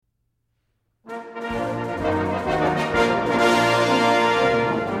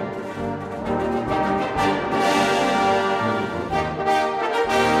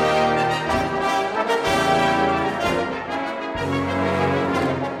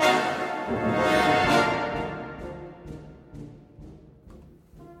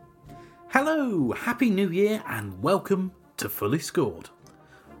Hello, Happy New Year and welcome to Fully Scored.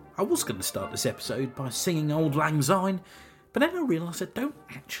 I was going to start this episode by singing Auld Lang Syne, but then I realised I don't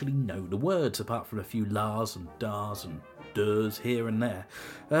actually know the words apart from a few las and das and durs here and there.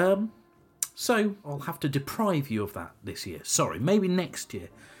 So I'll have to deprive you of that this year. Sorry, maybe next year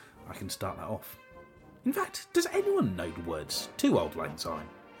I can start that off. In fact, does anyone know the words to Auld Lang Syne?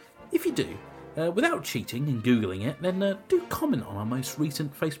 If you do, without cheating and Googling it, then do comment on our most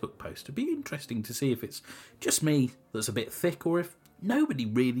recent Facebook post. It'd be interesting to see if it's just me that's a bit thick or if nobody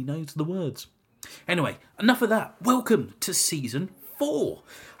really knows the words. Anyway, enough of that. Welcome to Season 4.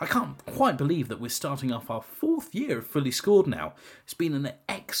 I can't quite believe that we're starting off our 4th year of Fully Scored now. It's been an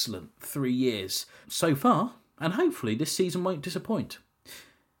excellent 3 years so far, and hopefully this season won't disappoint.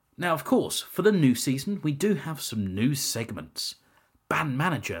 Now, of course, for the new season, we do have some new segments. Band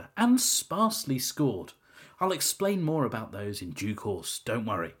Manager and Sparsely Scored. I'll explain more about those in due course, don't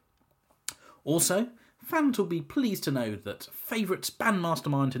worry. Also, fans will be pleased to know that Favourites Band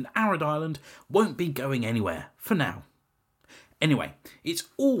Mastermind and Arid Island won't be going anywhere for now. Anyway, it's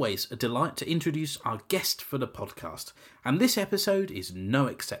always a delight to introduce our guest for the podcast, and this episode is no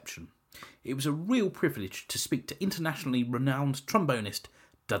exception. It was a real privilege to speak to internationally renowned trombonist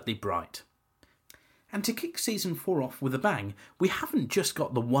Dudley Bright. And to kick Season 4 off with a bang, we haven't just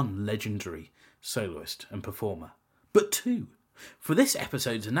got the one legendary soloist and performer, but two. For this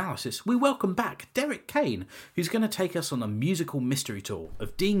episode's analysis, we welcome back Derek Kane, who's going to take us on a musical mystery tour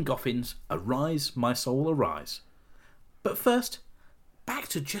of Dean Goffin's Arise, My Soul, Arise. But first, back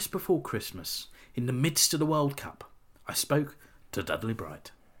to just before Christmas, in the midst of the World Cup, I spoke to Dudley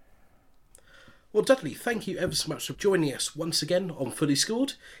Bright. Well, Dudley, thank you ever so much for joining us once again on Fully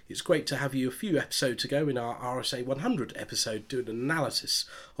Scored. It's great to have you a few episodes ago in our RSA 100 episode doing an analysis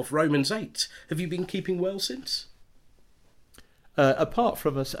of Romans 8. Have you been keeping well since? Apart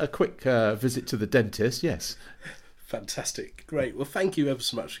from a quick visit to the dentist, yes. Fantastic. Great. Well, thank you ever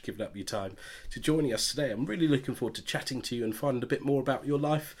so much for giving up your time to joining us today. I'm really looking forward to chatting to you and finding a bit more about your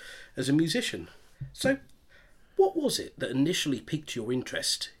life as a musician. So, what was it that initially piqued your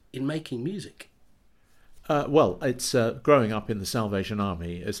interest in making music? Well, it's growing up in the Salvation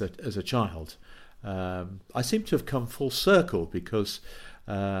Army as a child. I seem to have come full circle because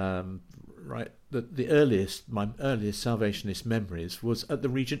my earliest Salvationist memories was at the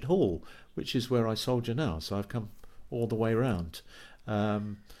Regent Hall, which is where I soldier now. So I've come all the way around.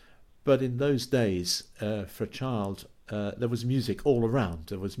 But in those days, for a child, there was music all around.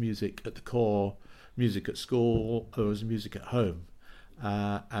 There was music at the corps, music at school, there was music at home,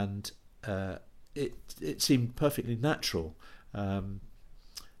 and it seemed perfectly natural that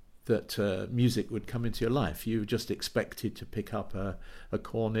music would come into your life. You just expected to pick up a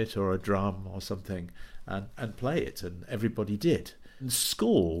cornet or a drum or something and play it, and everybody did. In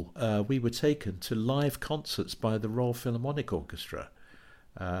school, we were taken to live concerts by the Royal Philharmonic Orchestra.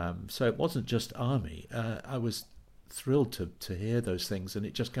 So it wasn't just army. I was thrilled to hear those things, and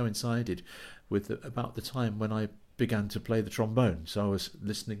it just coincided with about the time when I began to play the trombone. So I was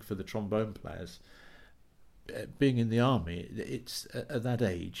listening for the trombone players. Being in the army, it's at that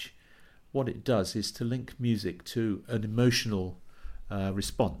age, what it does is to link music to an emotional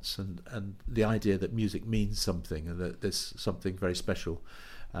response and the idea that music means something and that there's something very special.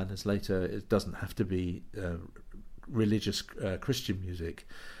 And as later, it doesn't have to be religious Christian music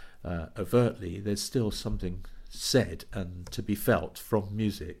overtly. There's still something said and to be felt from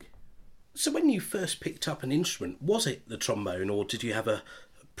music. So when you first picked up an instrument, was it the trombone, or did you have a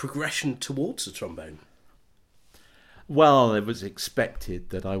progression towards the trombone? Well, it was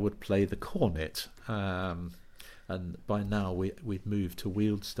expected that I would play the cornet, and by now we'd moved to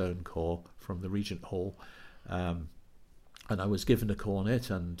Wealdstone Corps from the Regent Hall, and I was given a cornet,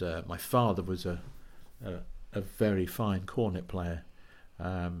 and my father was a very fine cornet player,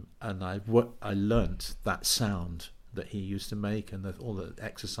 and I learnt that sound that he used to make, and all the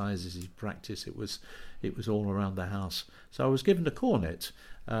exercises he practiced. It was all around the house. So I was given a cornet,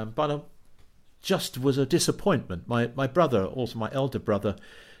 but just was a disappointment. My brother, also my elder brother,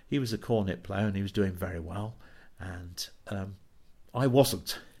 he was a cornet player and he was doing very well, and I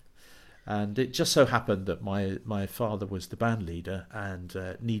wasn't. And it just so happened that my father was the band leader and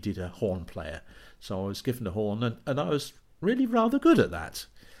needed a horn player, so I was given a horn, and I was really rather good at that,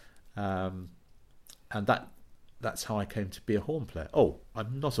 and that's how I came to be a horn player. Oh,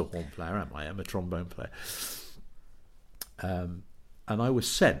 I'm not a horn player, am I? I'm a trombone player. And I was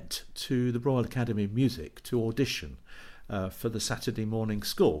sent to the Royal Academy of Music to audition for the Saturday morning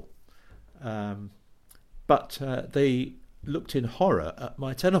school. But they looked in horror at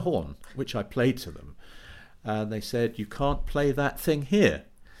my tenor horn, which I played to them. And they said, "You can't play that thing here."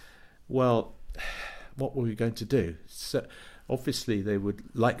 Well, what were we going to do? So obviously they would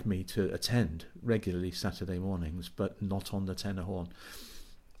like me to attend regularly Saturday mornings, but not on the tenor horn.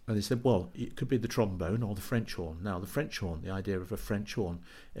 And they said, well, it could be the trombone or the French horn. Now, the French horn, the idea of a French horn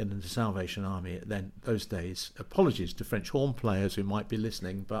in the Salvation Army then those days, apologies to French horn players who might be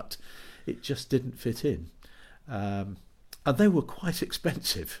listening, but it just didn't fit in. And they were quite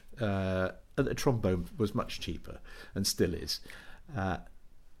expensive. And the trombone was much cheaper and still is.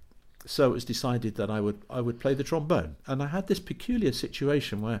 So it was decided that I would play the trombone. And I had this peculiar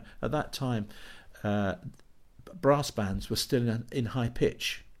situation where at that time brass bands were still in high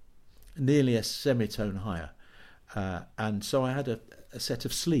pitch, nearly a semitone higher. And so I had a set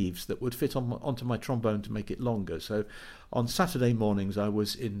of sleeves that would fit onto my trombone to make it longer. So on Saturday mornings I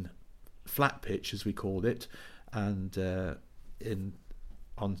was in flat pitch, as we called it, and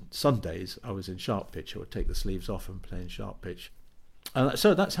on Sundays I was in sharp pitch. I would take the sleeves off and play in sharp pitch. And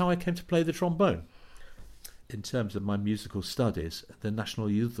so that's how I came to play the trombone. In terms of my musical studies, the National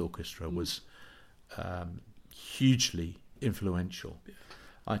Youth Orchestra was hugely influential.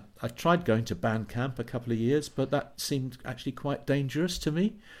 I tried going to band camp a couple of years, but that seemed actually quite dangerous to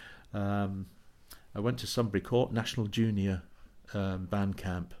me. I went to Sunbury Court National Junior band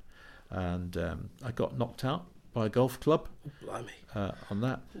camp, and I got knocked out by a golf club on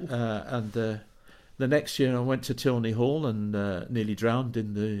that. And the next year I went to Tilney Hall and nearly drowned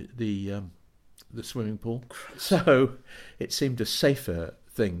in the swimming pool. So it seemed a safer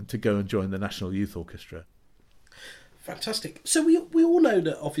thing to go and join the National Youth Orchestra. Fantastic. So we all know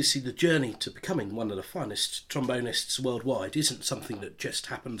that obviously the journey to becoming one of the finest trombonists worldwide isn't something that just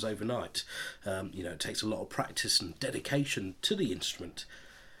happens overnight. It takes a lot of practice and dedication to the instrument.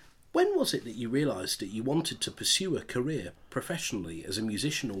 When was it that you realised that you wanted to pursue a career professionally as a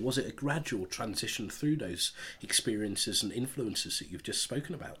musician, or was it a gradual transition through those experiences and influences that you've just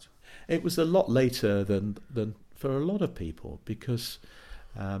spoken about? It was a lot later than for a lot of people, because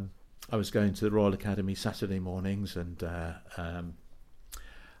I was going to the Royal Academy Saturday mornings, and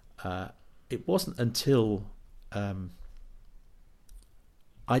it wasn't until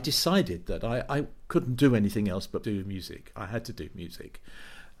I decided that I couldn't do anything else but do music. I had to do music.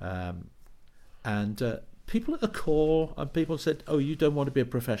 And people at the corps and people said, oh, you don't want to be a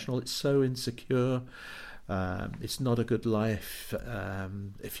professional, it's so insecure, it's not a good life.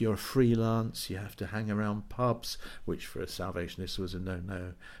 If you're a freelance, you have to hang around pubs, which for a Salvationist was a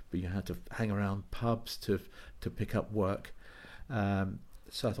no-no, but you had to hang around pubs to pick up work.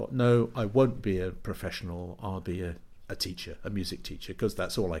 So I thought, no, I won't be a professional, I'll be a teacher, a music teacher, because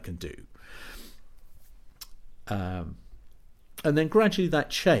that's all I can do. And then gradually that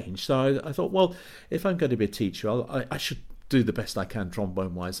changed. So I thought, well, if I'm going to be a teacher, I should do the best I can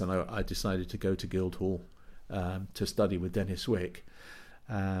trombone-wise. And I decided to go to Guildhall to study with Dennis Wick.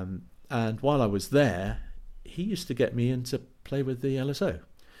 And while I was there, he used to get me in to play with the LSO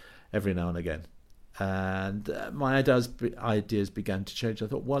every now and again. And my ideas began to change. I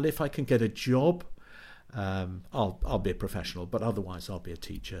thought, well, if I can get a job, I'll be a professional, but otherwise I'll be a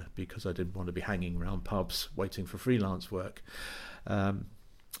teacher, because I didn't want to be hanging around pubs waiting for freelance work. And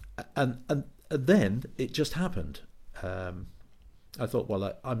then it just happened. I thought,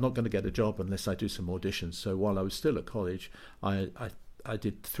 well, I'm not going to get a job unless I do some auditions. So while I was still at college, I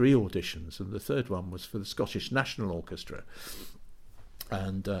did 3 auditions, and the third one was for the Scottish National Orchestra.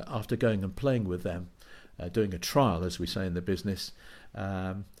 And after going and playing with them, doing a trial, as we say in the business,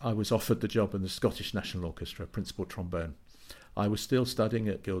 I was offered the job in the Scottish National Orchestra, principal trombone. I was still studying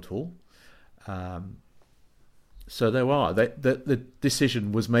at Guildhall. So the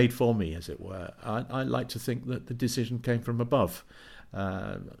decision was made for me, as it were. I like to think that the decision came from above.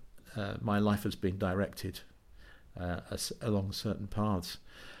 My life has been directed along certain paths.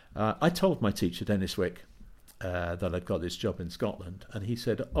 I told my teacher, Dennis Wick, that I'd got this job in Scotland, and he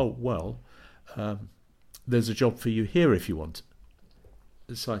said, oh, well, there's a job for you here if you want.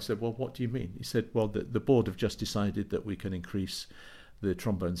 So I said, well, what do you mean? He said, well, the board have just decided that we can increase the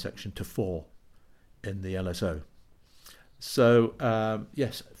trombone section to 4 in the LSO. So,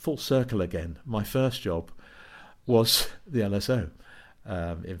 yes, full circle again. My first job was the LSO,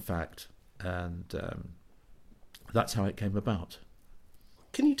 in fact, and that's how it came about.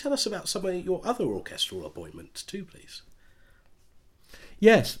 Can you tell us about some of your other orchestral appointments too, please?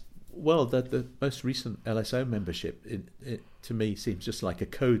 Yes. Well, the most recent LSO membership, it to me seems just like a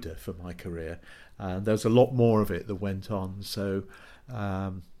coda for my career. There's a lot more of it that went on. So,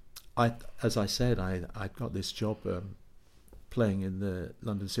 as I said, I got this job playing in the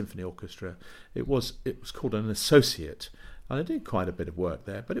London Symphony Orchestra. It was called an associate, and I did quite a bit of work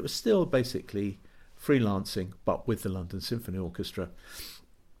there. But it was still basically freelancing, but with the London Symphony Orchestra.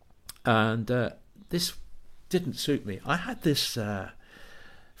 And this didn't suit me. I had this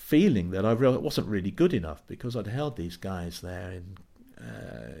feeling that I wasn't really good enough, because I'd held these guys there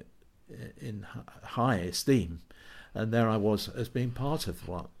in high esteem, and there I was as being part of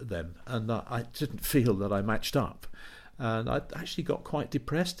them, and I didn't feel that I matched up, and I actually got quite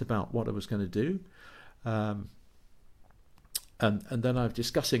depressed about what I was going to do, and then I was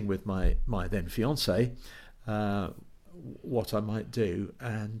discussing with my then fiancée what I might do,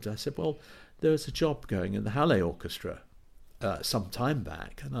 and I said, well, there was a job going in the Halle Orchestra some time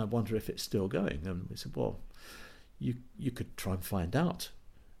back, and I wonder if it's still going. And we said, well, you could try and find out.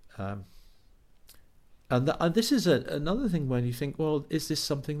 And this is another thing when you think, well, is this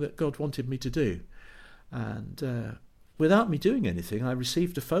something that God wanted me to do? And without me doing anything, I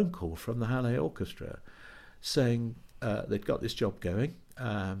received a phone call from the Halle Orchestra saying they'd got this job going,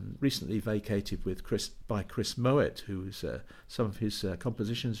 recently vacated by Chris Mowat, who's some of his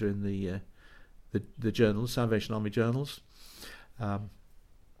compositions are in the journals, Salvation Army journals. And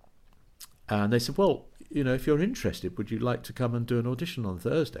they said, well, if you're interested, would you like to come and do an audition on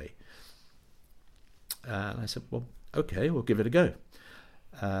Thursday? And I said, well, okay, we'll give it a go.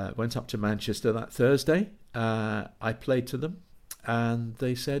 Went up to Manchester that Thursday. I played to them, and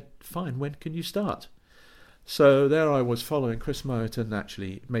they said, fine, when can you start? So there I was, following Chris Mowat and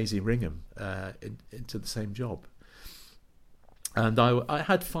actually Maisie Ringham into the same job. And I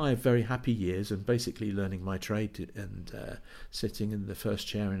had 5 very happy years, and basically learning my trade and sitting in the first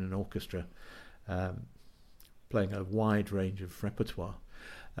chair in an orchestra, playing a wide range of repertoire.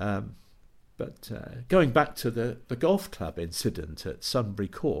 But going back to the golf club incident at Sunbury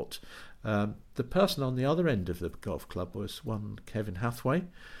Court, the person on the other end of the golf club was one Kevin Hathaway,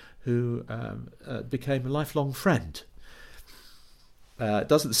 who became a lifelong friend. It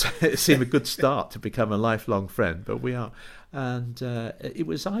doesn't seem a good start to become a lifelong friend, but we are. And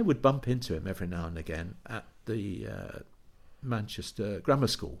I would bump into him every now and again at the Manchester Grammar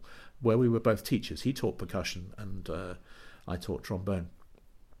School, where we were both teachers. He taught percussion and I taught trombone.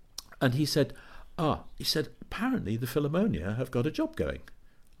 And he said, apparently the Philharmonia have got a job going.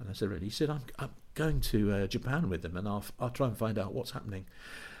 And I said, really? He said, I'm going to Japan with them, and I'll try and find out what's happening.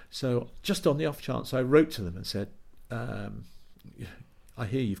 So just on the off chance, I wrote to them and said, I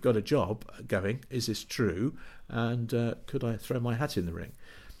hear you've got a job going. Is this true? And could I throw my hat in the ring?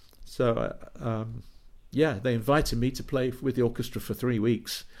 So, they invited me to play with the orchestra for 3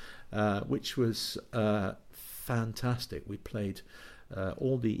 weeks, which was fantastic. We played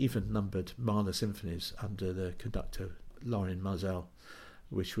all the even-numbered Mahler symphonies under the conductor Lorin Maazel,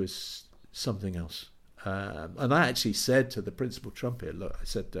 which was something else. And I actually said to the principal trumpeter, look, I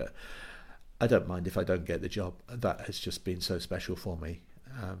said, I don't mind if I don't get the job. That has just been so special for me.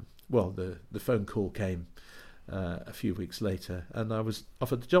 The phone call came a few weeks later, and I was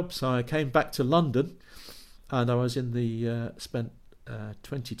offered the job. So I came back to London, and I was spent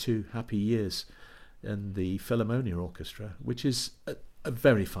 22 happy years in the Philharmonia Orchestra, which is a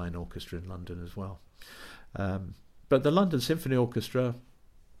very fine orchestra in London as well. But the London Symphony Orchestra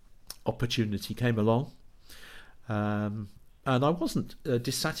opportunity came along, and I wasn't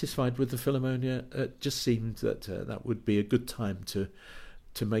dissatisfied with the Philharmonia. It just seemed that that would be a good time to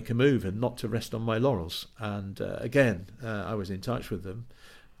make a move and not to rest on my laurels. And again, I was in touch with them.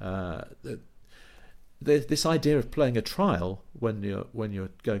 This idea of playing a trial when you're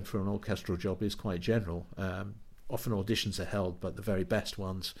going for an orchestral job is quite general. Often auditions are held, but the very best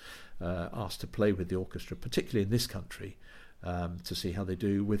ones asked to play with the orchestra, particularly in this country, to see how they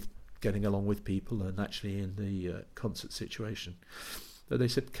do with getting along with people and actually in the concert situation. So they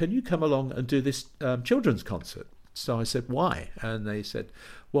said, can you come along and do this children's concert? So I said, why? And they said,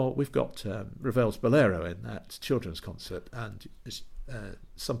 well, we've got Ravel's Bolero in that children's concert, and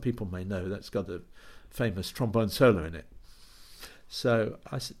some people may know that's got a famous trombone solo in it. So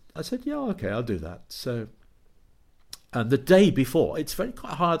I said, yeah, okay, I'll do that. So, and the day before, it's quite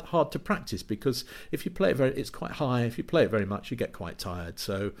hard to practice, because if you play it it's quite high. If you play it very much, you get quite tired.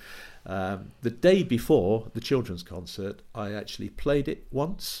 So the day before the children's concert, I actually played it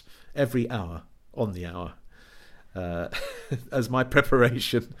once every hour on the hour as my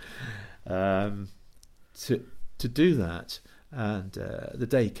preparation to do that. And the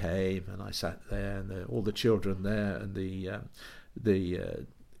day came, and I sat there, and all the children there, and the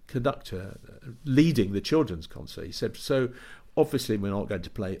conductor leading the children's concert. He said, so obviously we're not going to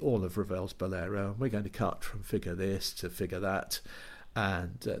play all of Ravel's Bolero, and we're going to cut from figure this to figure that.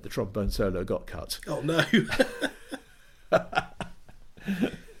 And the trombone solo got cut. Oh no.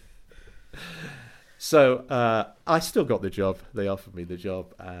 So I still got the job. They offered me the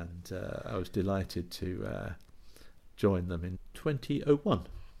job, and I was delighted to join them in 2001.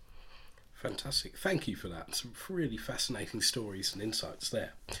 Fantastic. Thank you for that. Some really fascinating stories and insights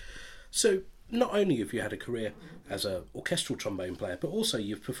there. So, not only have you had a career as an orchestral trombone player, but also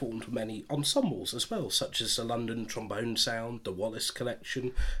you've performed with many ensembles as well, such as the London Trombone Sound, the Wallace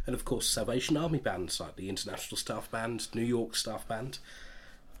Collection, and of course Salvation Army bands like the International Staff Band, New York Staff Band.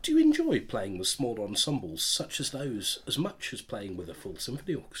 Do you enjoy playing with smaller ensembles such as those as much as playing with a full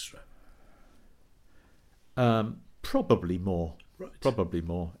symphony orchestra? Probably more. Right. Probably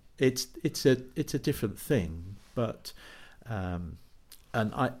more. It's a different thing, but and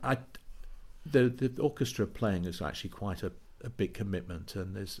the orchestra playing is actually quite a big commitment,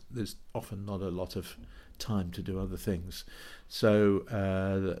 and there's often not a lot of time to do other things. So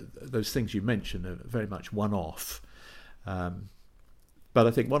those things you mentioned are very much one-off. But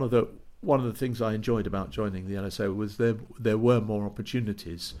I think one of the things I enjoyed about joining the LSO was there were more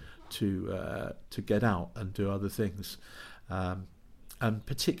opportunities to get out and do other things. And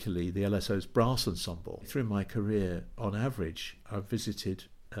particularly the LSO's brass ensemble. Through my career, on average, I've visited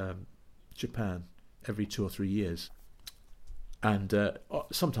Japan every 2 or 3 years. And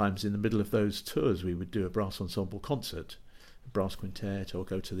sometimes in the middle of those tours, we would do a brass ensemble concert, a brass quintet, or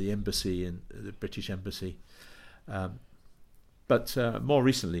go to the embassy, in the British Embassy. But more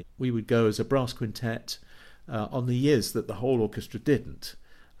recently, we would go as a brass quintet on the years that the whole orchestra didn't,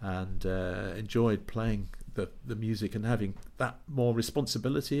 and enjoyed playing the music and having that more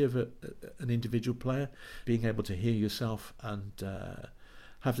responsibility of an individual player, being able to hear yourself and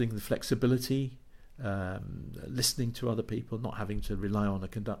having the flexibility, listening to other people, not having to rely on a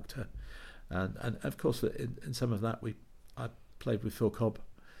conductor. And of course, in some of that, I played with Phil Cobb.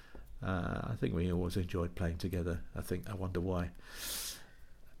 I think we always enjoyed playing together. I wonder why.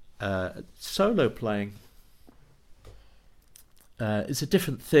 Solo playing is a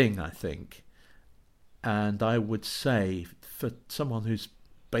different thing, I think. And I would say for someone whose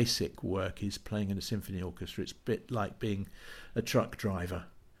basic work is playing in a symphony orchestra, it's a bit like being a truck driver.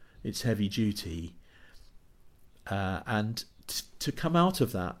 It's heavy duty. And to come out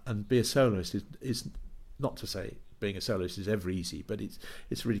of that and be a soloist is not to say being a soloist is ever easy, but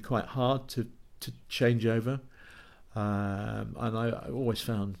it's really quite hard to change over. And I always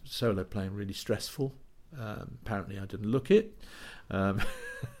found solo playing really stressful. Apparently I didn't look it.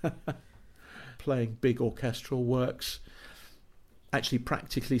 Playing big orchestral works, actually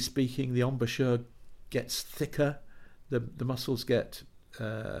practically speaking, the embouchure gets thicker, the muscles get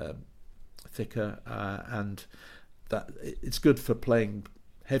thicker, and that it's good for playing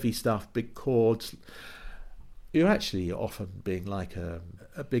heavy stuff, big chords. You're actually often being like a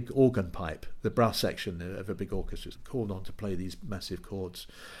big organ pipe. The brass section of a big orchestra is called on to play these massive chords,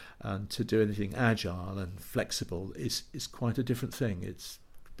 and to do anything agile and flexible is quite a different thing. It's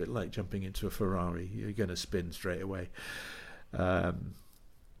a bit like jumping into a Ferrari. You're going to spin straight away, and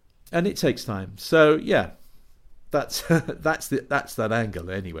it takes time. So yeah, that's that angle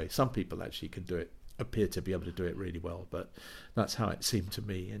anyway. Some people actually can do it, appear to be able to do it really well, but that's how it seemed to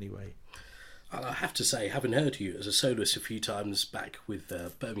me anyway. I have to say, having heard you as a soloist a few times back with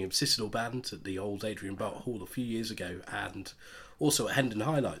Birmingham Citadel Band at the old Adrian Bart Hall a few years ago, and also at Hendon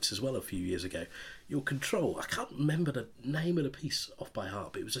Highlights as well a few years ago, your control, I can't remember the name of the piece off by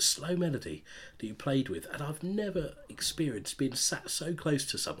heart, but it was a slow melody that you played with, and I've never experienced being sat so close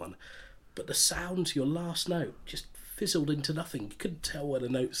to someone, but the sound, your last note, just fizzled into nothing. You couldn't tell where the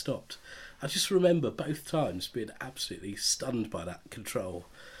note stopped. I just remember both times being absolutely stunned by that control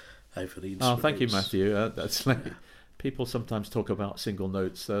over the instrument. Oh, thank you, Matthew. That's like, people sometimes talk about single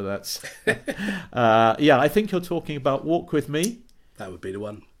notes, so that's yeah. I think you're talking about "Walk with Me." That would be the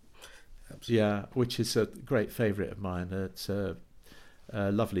one. Absolutely. Yeah, which is a great favourite of mine. It's a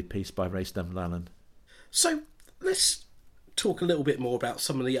lovely piece by Ray Stemlalen. So let's talk a little bit more about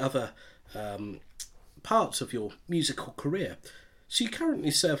some of the other parts of your musical career. So you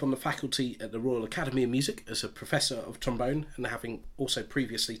currently serve on the faculty at the Royal Academy of Music as a professor of trombone, and having also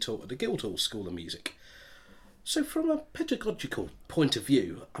previously taught at the Guildhall School of Music. So from a pedagogical point of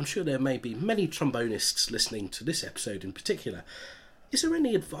view, I'm sure there may be many trombonists listening to this episode in particular. Is there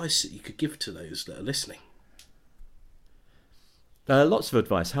any advice that you could give to those that are listening? Lots of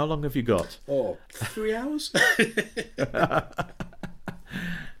advice. How long have you got? 3 hours?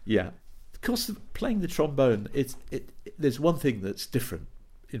 Yeah. Of course, playing the trombone, there's one thing that's different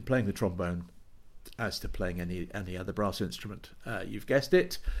in playing the trombone as to playing any other brass instrument. You've guessed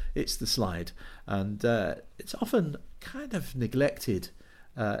it, it's the slide. And it's often kind of neglected.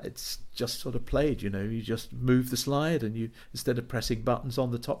 It's just sort of played, you just move the slide, and you, instead of pressing buttons on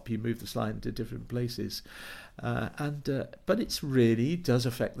the top, you move the slide into different places. But it's really does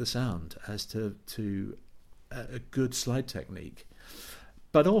affect the sound as to a good slide technique.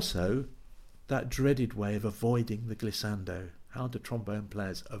 But also, that dreaded way of avoiding the glissando. How do trombone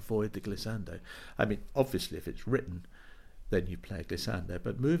players avoid the glissando? I mean, obviously, if it's written, then you play a glissando,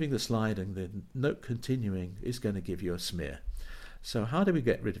 but moving the slide and the note continuing is going to give you a smear. So how do we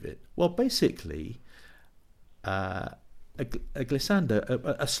get rid of it? Well, basically, a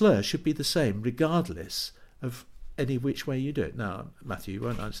glissando, a slur should be the same regardless of any which way you do it. Now, Matthew, you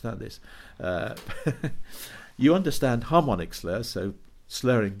won't understand this. You understand harmonic slur, so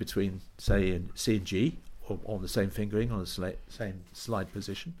slurring between, say, C and G, or on the same fingering, on the same slide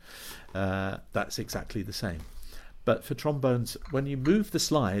position. That's exactly the same. But for trombones, when you move the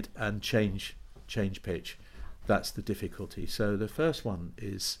slide and change pitch, that's the difficulty. So the first one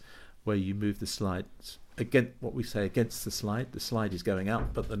is where you move the slide against what we say against the slide. The slide is going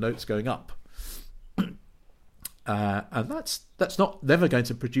out, but the note's going up. And that's never going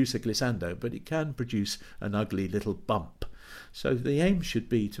to produce a glissando, but it can produce an ugly little bump. So the aim should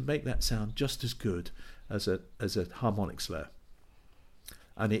be to make that sound just as good as a harmonic slur.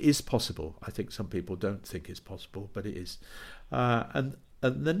 And it is possible. I think some people don't think it's possible, but it is. And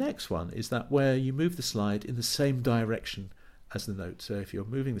the next one is that where you move the slide in the same direction as the note. So if you're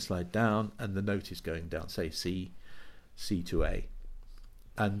moving the slide down and the note is going down, say C to A,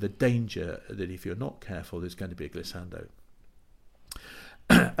 and the danger that if you're not careful, there's going to be a glissando.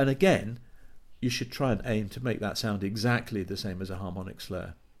 And again, you should try and aim to make that sound exactly the same as a harmonic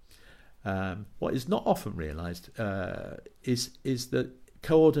slur. What is not often realised is that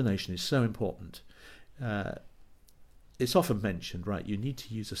coordination is so important. It's often mentioned, right? You need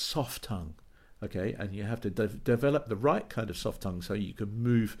to use a soft tongue, okay, and you have to develop the right kind of soft tongue so you can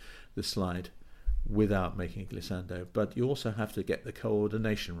move the slide without making a glissando. But you also have to get the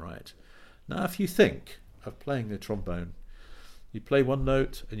coordination right. Now, if you think of playing the trombone, you play one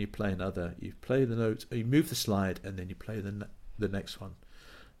note and you play another. You play the note, you move the slide, and then you play the next one.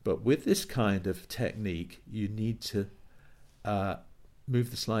 But with this kind of technique, you need to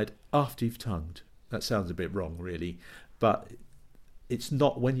move the slide after you've tongued. That sounds a bit wrong, really, but it's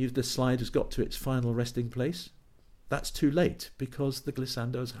not when the slide has got to its final resting place. That's too late because the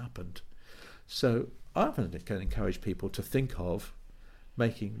glissando has happened. So I often can encourage people to think of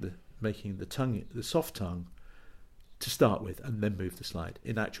making the tongue, the soft tongue, to start with, and then move the slide.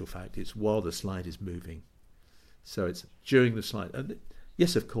 In actual fact, it's while the slide is moving. So it's during the slide. And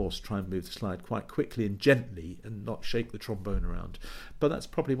yes, of course, try and move the slide quite quickly and gently and not shake the trombone around. But that's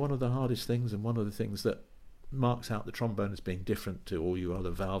probably one of the hardest things and one of the things that marks out the trombone as being different to all you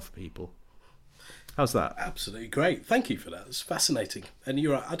other valve people. How's that? Absolutely great. Thank you for that. It's fascinating. And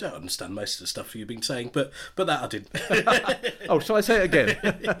you're right, I don't understand most of the stuff you've been saying, but that I did. Oh, shall I say it again?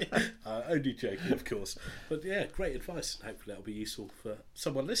 Only joking, of course. But yeah, great advice. And hopefully that'll be useful for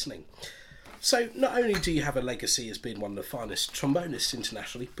someone listening. So not only do you have a legacy as being one of the finest trombonists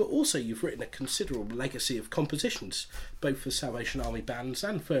internationally, but also you've written a considerable legacy of compositions, both for Salvation Army bands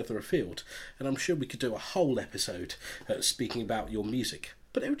and further afield. And I'm sure we could do a whole episode speaking about your music.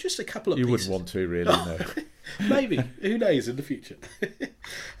 But there were just a couple of pieces. You wouldn't want to, really, no. Maybe. Who knows in the future?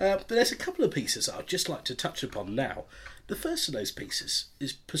 But there's a couple of pieces I'd just like to touch upon now. The first of those pieces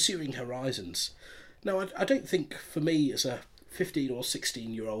is Pursuing Horizons. Now, I don't think for me as a 15 or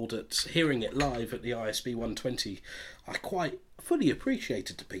 16-year-old at hearing it live at the ISB 120, I quite fully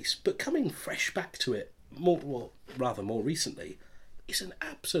appreciated the piece. But coming fresh back to it, more recently, it's an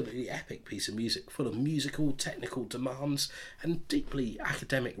absolutely epic piece of music, full of musical, technical demands and deeply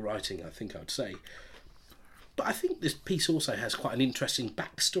academic writing, I think I would say. But I think this piece also has quite an interesting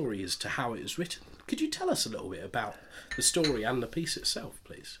backstory as to how it was written. Could you tell us a little bit about the story and the piece itself,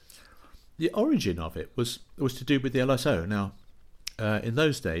 please? The origin of it was to do with the LSO. Now, in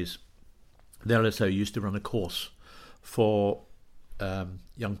those days, the LSO used to run a course for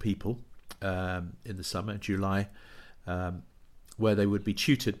young people in the summer, July, where they would be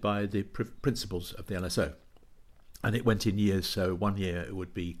tutored by the principals of the LSO. And it went in years, so one year it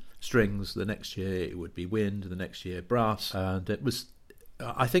would be strings, the next year it would be wind, the next year brass. And it was,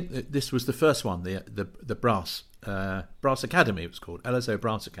 I think that this was the first one, the Brass Academy it was called, LSO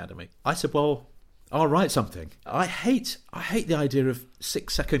Brass Academy. I said, well, I'll write something. I hate the idea of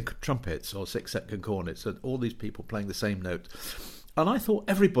 6-second trumpets or 6-second cornets and all these people playing the same note. And I thought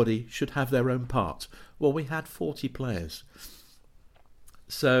everybody should have their own part. Well, we had 40 players.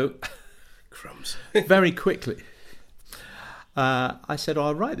 So, crumbs. Very quickly, I said,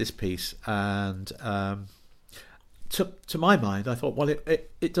 I'll write this piece. And to my mind, I thought, well,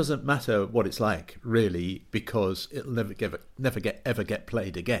 it doesn't matter what it's like, really, because it'll never get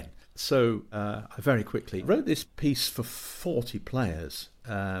played again. So I very quickly wrote this piece for 40 players,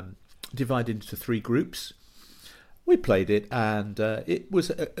 divided into 3 groups. we played it, and it was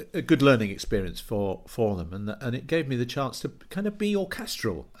a good learning experience for them, and it gave me the chance to kind of be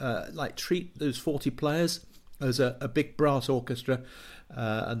orchestral, like treat those 40 players as a big brass orchestra,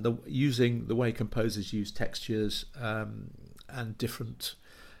 and using the way composers use textures and different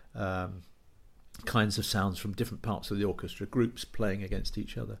kinds of sounds from different parts of the orchestra, groups playing against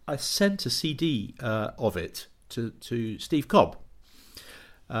each other. I sent a CD of it to Steve Cobb,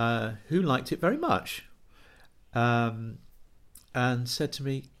 who liked it very much. And said to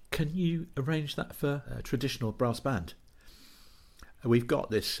me, can you arrange that for a traditional brass band? We've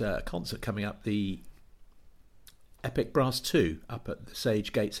got this concert coming up, the Epic Brass 2, up at the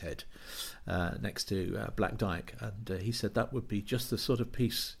Sage Gateshead, next to Black Dyke. And he said that would be just the sort of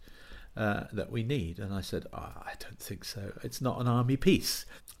piece that we need. And I said, I don't think so. It's not an army piece.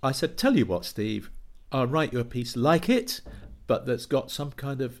 I said, tell you what, Steve, I'll write you a piece like it, but that's got some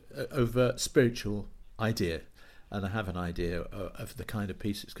kind of overt spiritual idea. And I have an idea of the kind of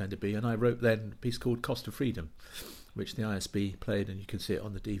piece it's going to be. And I wrote then a piece called Cost of Freedom, which the ISB played, and you can see it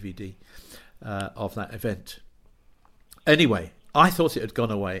on the DVD of that event. Anyway, I thought it had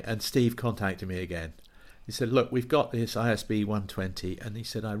gone away, and Steve contacted me again. He said, look, we've got this ISB 120, and he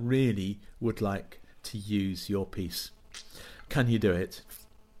said, I really would like to use your piece. Can you do it?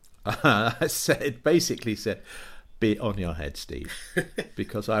 I basically said, be on your head, Steve,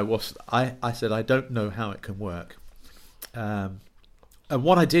 because I said, I don't know how it can work. And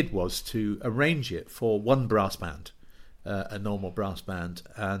what I did was to arrange it for one brass band, a normal brass band,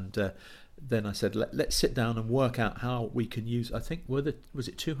 and then I said, let's sit down and work out how we can use, I think, was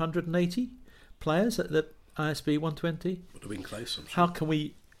it 280 players at the ISB 120? Would have been close, I'm sure. How can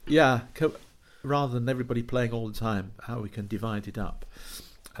we, rather than everybody playing all the time, how we can divide it up.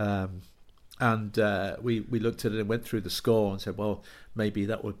 And we looked at it and went through the score and said, well, maybe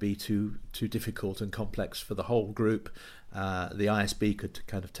that would be too difficult and complex for the whole group. The ISB could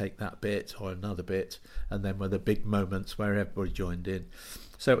kind of take that bit or another bit, and then were the big moments where everybody joined in.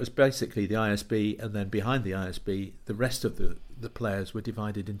 So it was basically the ISB, and then behind the ISB, the rest of the players were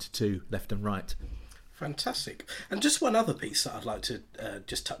divided into two, left and right. Fantastic. And just one other piece that I'd like to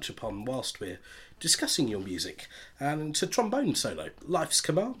just touch upon whilst we're discussing your music, and it's a trombone solo, Life's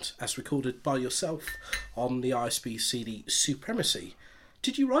Command, as recorded by yourself on the ISB CD Supremacy.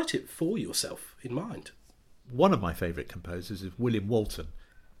 Did you write it for yourself in mind? One of my favourite composers is William Walton,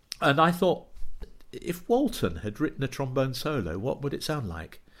 and I thought, if Walton had written a trombone solo, what would it sound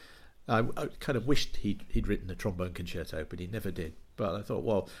like? I kind of wished he'd written a trombone concerto, but he never did. But I thought,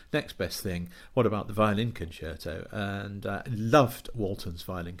 well, next best thing, what about the violin concerto? And I loved Walton's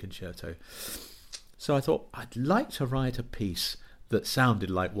violin concerto. So I thought, I'd like to write a piece that sounded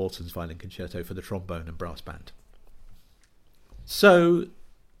like Walton's violin concerto for the trombone and brass band. So,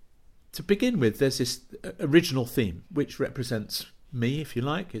 to begin with, there's this original theme, which represents me, if you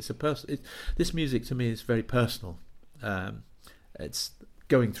like. This music to me is very personal. It's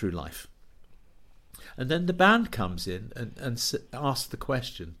going through life. And then the band comes in and asks the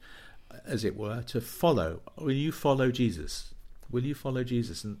question, as it were, to follow. Will you follow Jesus? Will you follow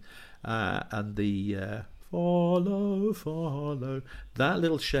Jesus? And the follow, that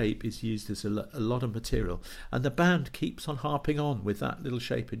little shape is used as a lot of material. And the band keeps on harping on with that little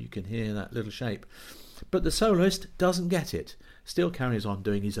shape, and you can hear that little shape. But the soloist doesn't get it, still carries on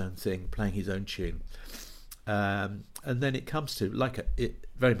doing his own thing, playing his own tune. And then it comes to, it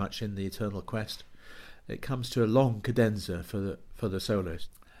very much in the Eternal Quest, it comes to a long cadenza for the soloist.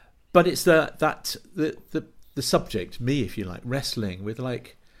 But it's the subject, me, if you like, wrestling with,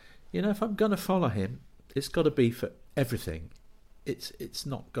 if I'm going to follow him, it's got to be for everything. It's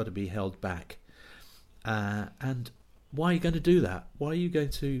not got to be held back. And why are you going to do that? Why are you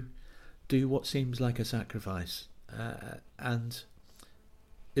going to do what seems like a sacrifice? And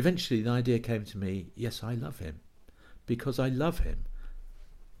eventually the idea came to me, yes, I love him. Because I love him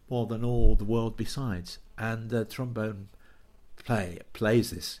more than all the world besides. And the trombone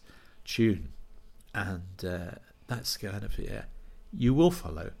plays this tune. And that's kind of, you will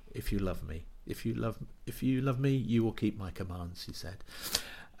follow if you love me. If you love me, you will keep my commands, he said.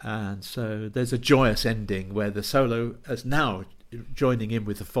 And so there's a joyous ending where the solo is now joining in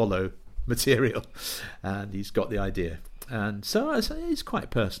with the follow material, and he's got the idea. And so it's quite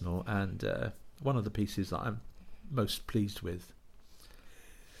personal, and one of the pieces that I'm most pleased with.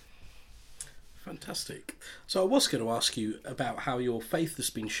 Fantastic. So I was going to ask you about how your faith has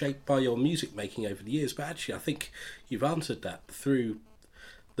been shaped by your music making over the years, but actually I think you've answered that through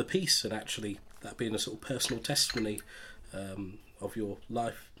the piece, and actually that being a sort of personal testimony of your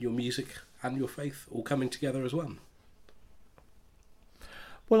life, your music and your faith all coming together as one.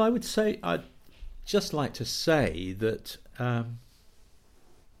 Well, I would say just like to say that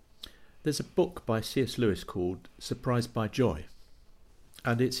there's a book by C.S. Lewis called Surprised by Joy,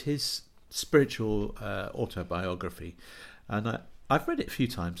 and it's his spiritual autobiography. And I've read it a few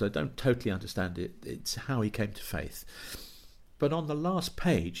times. I don't totally understand it. It's how he came to faith. But on the last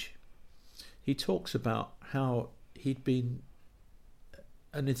page, he talks about how he'd been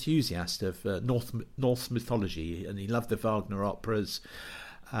an enthusiast of Norse mythology, and he loved the Wagner operas.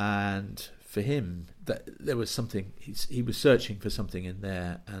 And for him, that there was something, he was searching for something in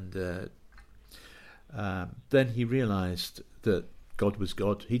there. And then he realised that God was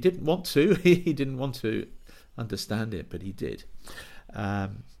God. He didn't want to. He didn't want to understand it, but he did.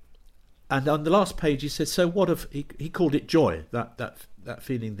 And on the last page, he said, "So what if he called it joy? That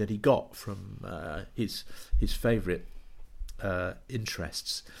feeling that he got from his favourite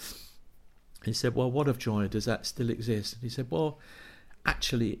interests." He said, "Well, what of joy? Does that still exist?" And he said, "Well,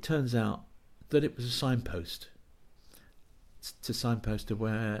 actually, it turns out that it was a signpost. It's a signpost to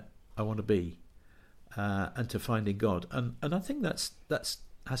where I want to be, and to finding God. And I think that's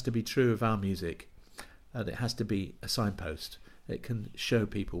has to be true of our music. And it has to be a signpost. It can show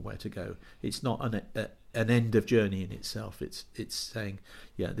people where to go. It's not an end of journey in itself. It's saying,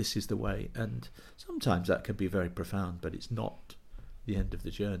 yeah, this is the way. And sometimes that can be very profound, but it's not the end of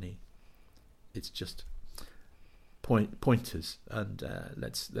the journey. It's just pointers. And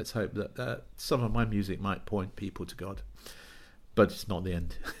let's hope that some of my music might point people to God, but it's not the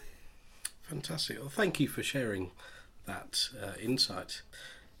end." Fantastic. Well, thank you for sharing that insight.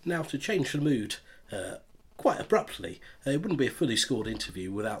 Now, to change the mood quite abruptly, it wouldn't be a fully scored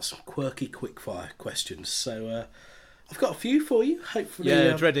interview without some quirky quickfire questions. So I've got a few for you, hopefully.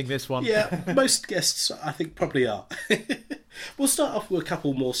 Yeah, dreading this one. Yeah, most guests, I think, probably are. We'll start off with a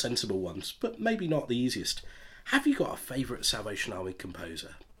couple more sensible ones, but maybe not the easiest. Have you got a favourite Salvation Army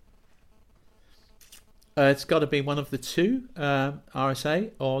composer? It's got to be one of the two,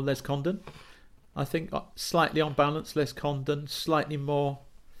 RSA or Les Condon. I think slightly on balance, Les Condon, slightly more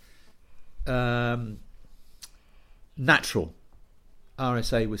natural.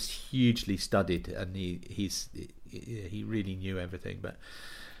 RSA was hugely studied, and he really knew everything, but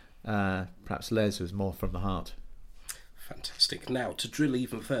perhaps Les was more from the heart. Fantastic. Now, to drill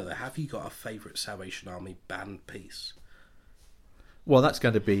even further, have you got a favourite Salvation Army band piece? Well, that's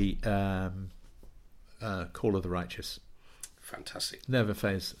going to be Call of the Righteous. Fantastic. Never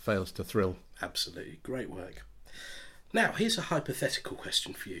fails to thrill. Absolutely. Great work. Now, here's a hypothetical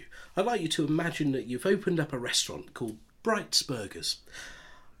question for you. I'd like you to imagine that you've opened up a restaurant called Bright's Burgers.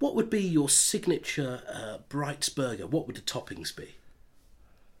 What would be your signature Bright's Burger? What would the toppings be?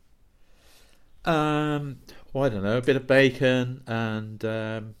 Well, I don't know, a bit of bacon and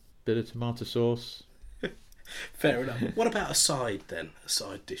a bit of tomato sauce. Fair enough. What about a side then? A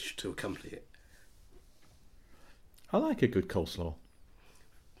side dish to accompany it? I like a good coleslaw.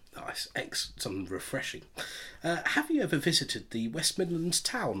 Nice. Some refreshing. Have you ever visited the West Midlands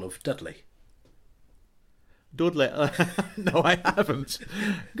town of Dudley? Dudley? No, I haven't.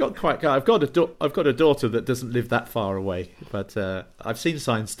 I've got a daughter that doesn't live that far away, but I've seen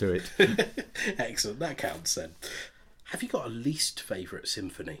signs to it. Excellent. That counts then. Have you got a least favourite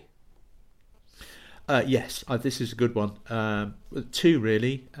symphony? Yes, this is a good one. Two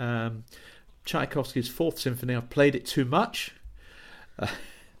really. Tchaikovsky's Fourth Symphony. I've played it too much.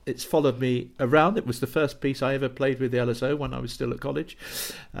 It's followed me around. It was the first piece I ever played with the LSO when I was still at college.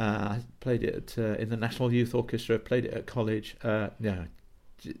 I played it in the National Youth Orchestra, played it at college.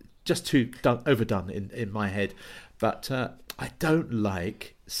 Just too overdone in my head. But I don't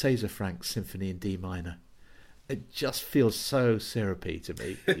like César Frank's Symphony in D minor. It just feels so syrupy to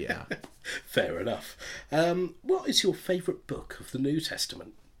me. Yeah. Fair enough. What is your favourite book of the New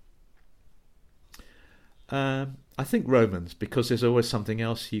Testament? I think Romans, because there's always something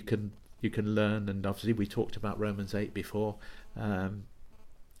else you can learn, and obviously we talked about Romans 8 before, but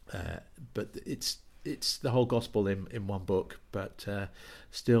it's the whole gospel in one book, but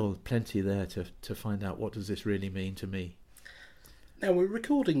still plenty there to find out what does this really mean to me. Now, we're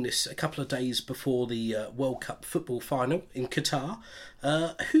recording this a couple of days before the World Cup football final in Qatar.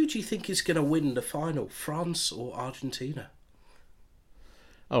 Who do you think is going to win the final, France or Argentina?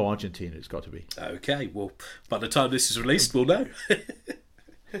 Oh, Argentina, it's got to be. Okay, well, by the time this is released, we'll know.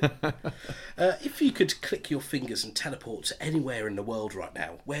 If you could click your fingers and teleport to anywhere in the world right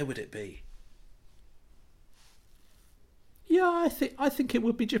now, where would it be? Yeah, I think it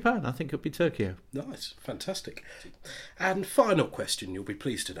would be Japan. I think it would be Tokyo. Nice, fantastic. And final question, you'll be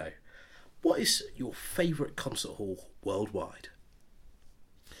pleased to know. What is your favourite concert hall worldwide?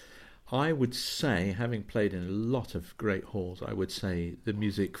 I would say, having played in a lot of great halls, I would say the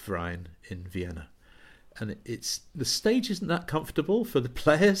Musikverein in Vienna. and it's the stage isn't that comfortable for the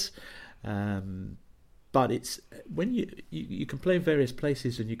players, but it's when you can play in various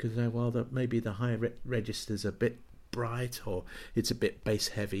places, and you can say, well, that maybe the higher register's a bit bright or it's a bit bass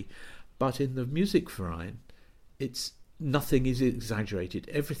heavy, but in the Musikverein, it's nothing is exaggerated.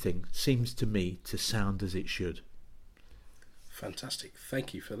 Everything seems to me to sound as it should. Fantastic.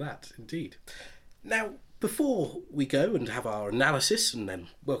 Thank you for that, indeed. Now, before we go and have our analysis and then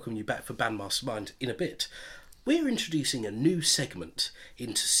welcome you back for Bandmastermind in a bit, we're introducing a new segment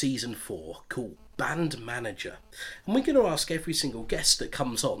into Season 4 called Band Manager. And we're going to ask every single guest that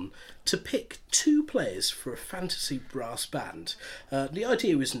comes on to pick 2 players for a fantasy brass band. The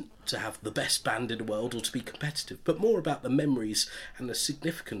idea isn't to have the best band in the world or to be competitive, but more about the memories and the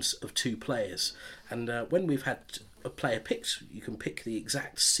significance of 2 players. And when we've had a player picked, you can pick the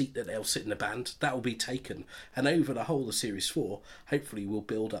exact seat that they'll sit in the band. That will be taken. And over the whole of Series 4, hopefully we'll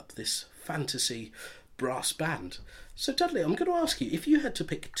build up this fantasy brass band. So Dudley, I'm going to ask you, if you had to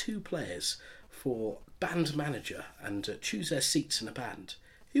pick 2 players for Band Manager and choose their seats in a band,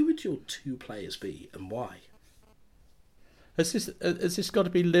 who would your 2 players be and why? Has this got to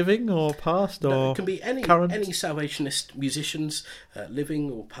be living or past or No, it can be any current? any Salvationist musicians, living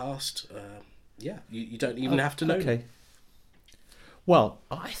or past. You don't even have to know. Okay. Well,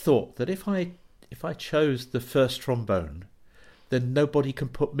 I thought that if I chose the first trombone, then nobody can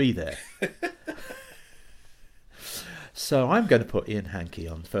put me there. So I'm going to put Ian Hankey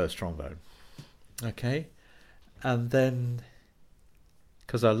on first trombone. Okay? And then,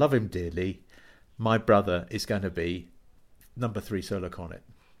 because I love him dearly, my brother is going to be number 3 solo cornet,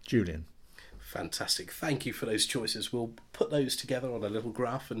 Julian. Fantastic. Thank you for those choices. We'll put those together on a little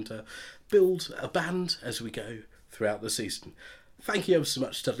graph and build a band as we go throughout the season. Thank you ever so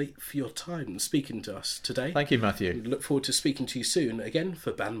much, Dudley, for your time and speaking to us today. Thank you, Matthew. We look forward to speaking to you soon again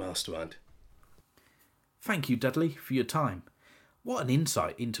for Bandmastermind. Thank you, Dudley, for your time. What an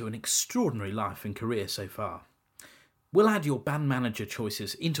insight into an extraordinary life and career so far. We'll add your band manager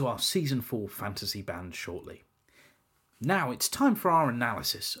choices into our Season 4 fantasy band shortly. Now it's time for our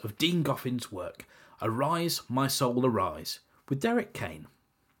analysis of Dean Goffin's work, Arise, My Soul, Arise, with Derek Kane.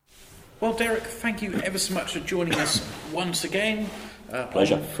 Well, Derek, thank you ever so much for joining us once again.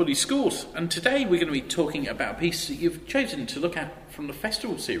 Pleasure. On Fully Scored. And today we're going to be talking about a piece that you've chosen to look at from the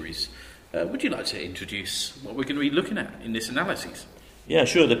festival series. Would you like to introduce what we're going to be looking at in this analysis? Yeah,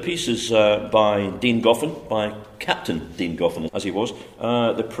 sure. The piece is by Dean Goffin, by Captain Dean Goffin, as he was.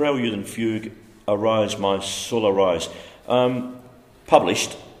 The Prelude and Fugue, Arise, My Soul, Arise.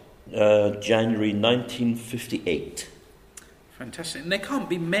 Published January 1958. Fantastic. And there can't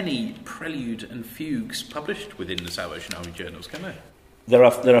be many Prelude and Fugues published within the Salvation Army journals, can there? There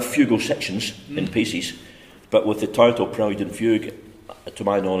are fugal sections in pieces, but with the title Prelude and Fugue, to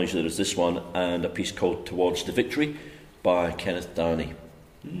my knowledge, there is this one and a piece called Towards the Victory by Kenneth Downey.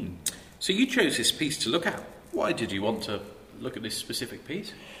 So you chose this piece to look at. Why did you want to look at this specific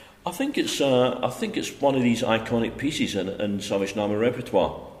piece? I think it's one of these iconic pieces in Salvation Army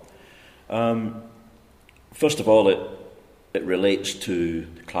repertoire. First of all, it relates to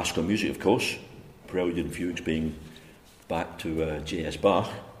classical music, of course. Prelude and Fugues being back to J.S. Bach.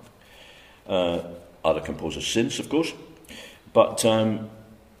 Other composers since, of course. But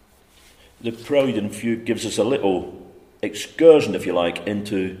the Prelude and Fugue gives us a little excursion, if you like,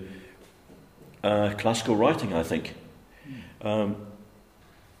 into classical writing, I think.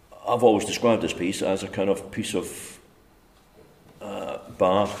 I've always described this piece as a kind of piece of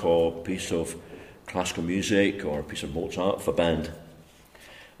Bach or piece of classical music or a piece of Mozart for band.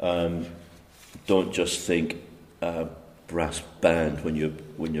 Don't just think brass band when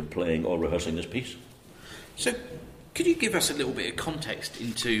you're playing or rehearsing this piece. So could you give us a little bit of context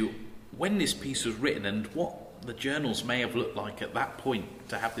into when this piece was written and what the journals may have looked like at that point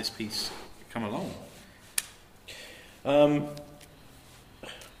to have this piece come along?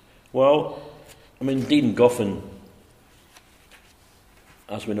 Well, I mean, Dean Goffin,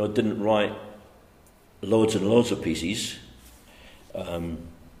 as we know, didn't write loads and loads of pieces,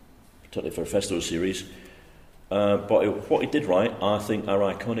 particularly for a festival series, but what he did write, I think, are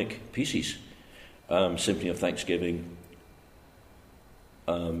iconic pieces. Symphony of Thanksgiving,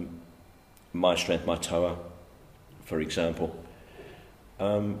 My Strength, My Tower, for example.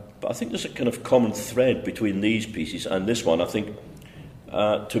 But I think there's a kind of common thread between these pieces and this one. I think,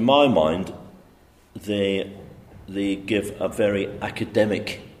 to my mind, they give a very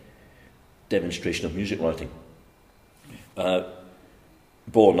academic demonstration of music writing,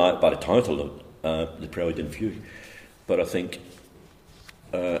 borne out by the title of the Prelude and Fugue. But I think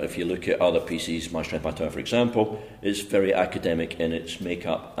if you look at other pieces, My Strength, My Tower, for example, it's very academic in its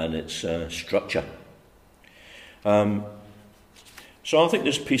makeup and its structure. So I think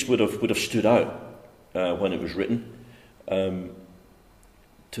this piece would have stood out when it was written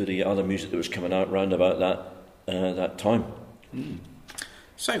to the other music that was coming out round about that time.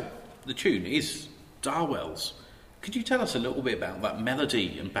 So, the tune is Darwell's. Could you tell us a little bit about that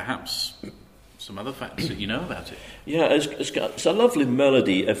melody and perhaps some other facts that you know about it? Yeah, it's a lovely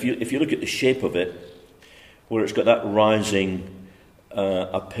melody. If you look at the shape of it, where it's got that rising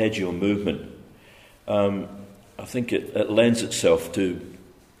arpeggio movement, I think it lends itself to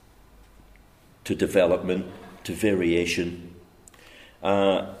development, to variation.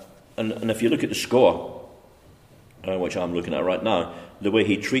 And if you look at the score, which I'm looking at right now, the way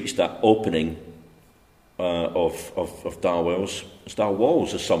he treats that opening of Darwell's, it's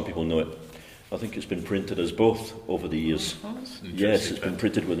Darwell's as some people know it. I think it's been printed as both over the years. Oh, that's interesting. Yes, it's been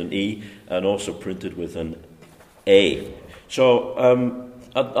printed with an E and also printed with an A. So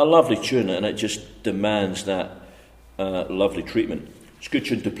a lovely tune, and it just demands that lovely treatment. It's a good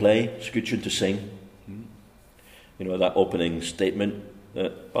tune to play, it's a good tune to sing. You know, that opening statement,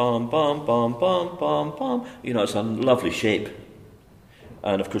 bum, bum, bum, bum, bum, bum. You know, it's a lovely shape.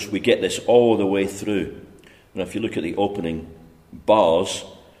 And of course we get this all the way through. And if you look at the opening bars,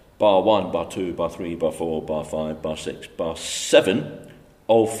 bar 1, bar 2, bar 3, bar 4, bar 5, bar 6, bar 7,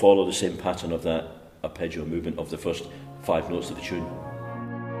 all follow the same pattern of that arpeggio movement of the first 5 notes of the tune.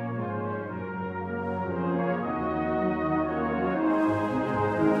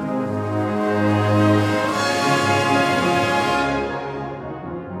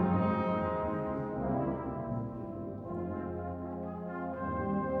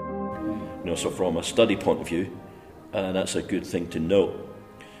 So from a study point of view, that's a good thing to note.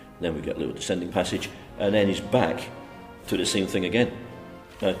 Then we get a little descending passage, and then he's back to the same thing again,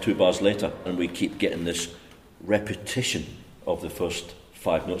 2 bars later, and we keep getting this repetition of the first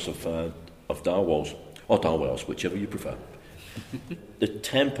 5 notes of Darwell's, or Darwell's, whichever you prefer. The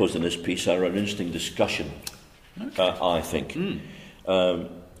tempos in this piece are an interesting discussion, I think.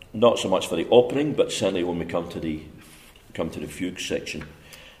 Not so much for the opening, but certainly when we come to the fugue section.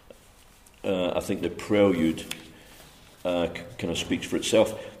 I think the prelude kind of speaks for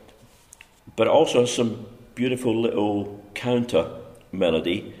itself, but it also has some beautiful little counter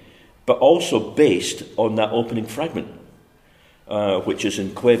melody, but also based on that opening fragment, which is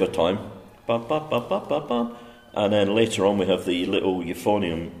in quaver time, bum, bum, bum, bum, bum, bum. And then later on we have the little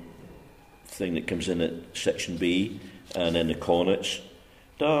euphonium thing that comes in at section B, and then the cornets,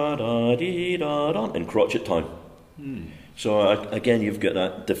 da da dee da da, in crotchet time. So again, you've got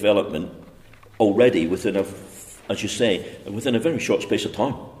that development already within as you say, within a very short space of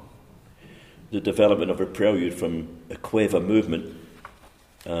time. The development of a prelude from a quaver movement,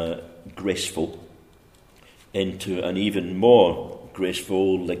 graceful, into an even more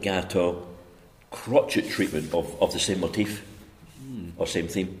graceful legato crotchet treatment of the same motif or same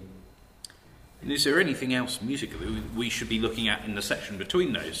theme. And is there anything else musically we should be looking at in the section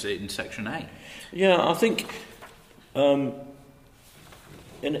between those, in section A? Yeah, I think in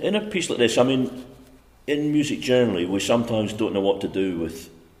a piece like this, I mean, in music generally, we sometimes don't know what to do with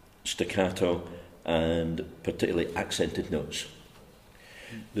staccato and particularly accented notes.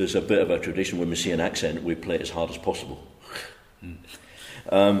 There's a bit of a tradition when we see an accent, we play it as hard as possible.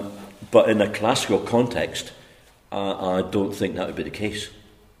 But in a classical context, I don't think that would be the case.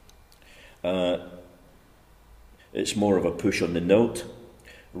 It's more of a push on the note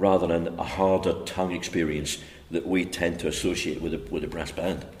rather than a harder tongue experience that we tend to associate with a brass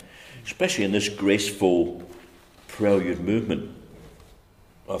band, especially in this graceful prelude movement.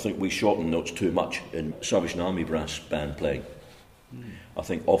 I think we shorten notes too much in Salvation Army brass band playing. I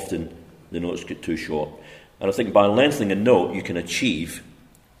think often the notes get too short, and I think by lengthening a note you can achieve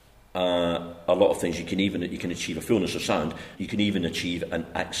a lot of things. You can achieve a fullness of sound. You can even achieve an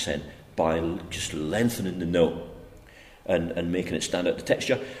accent by just lengthening the note and making it stand out the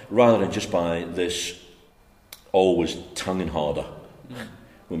texture, rather than just by this always tonguing harder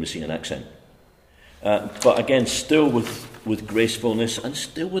when we see an accent. But again, still with gracefulness and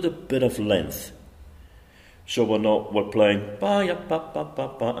still with a bit of length. So we're playing ba ya ba ba ba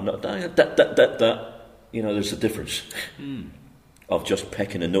ba and not da da da da da. You know, there's a difference of just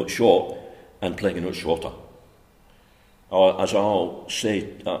pecking a note short and playing a note shorter. Or as I'll say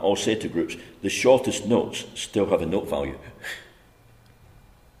to groups, the shortest notes still have a note value.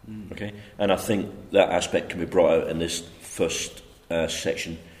 Okay, and I think that aspect can be brought out in this first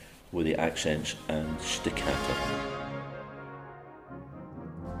section with the accents and staccato.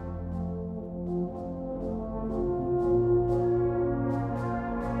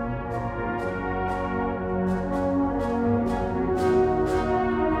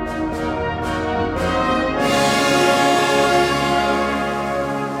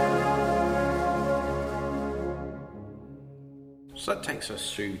 that takes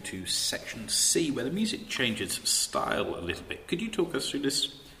us through to section C, where the music changes style a little bit. Could you talk us through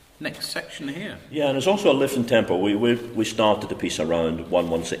this next section here? Yeah, and there's also a lift in tempo. We started the piece around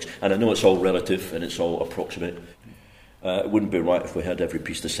 116, and I know it's all relative and it's all approximate. It wouldn't be right if we had every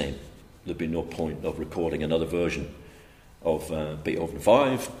piece the same. There'd be no point of recording another version of Beethoven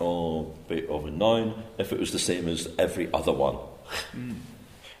 5 or Beethoven 9 if it was the same as every other one.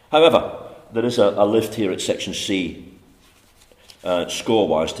 However, there is a lift here at section C,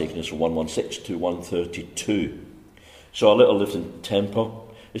 score-wise, taking us from 116 to 132. So a little lift in tempo.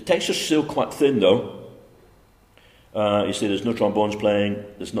 The texture's still quite thin, though. You see there's no trombones playing,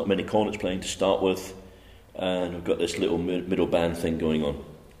 there's not many cornets playing to start with, and we've got this little middle band thing going on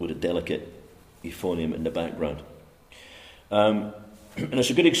with a delicate euphonium in the background. And it's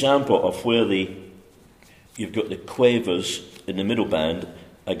a good example of where you've got the quavers in the middle band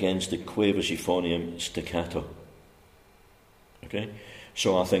against the quavers euphonium staccato. Okay?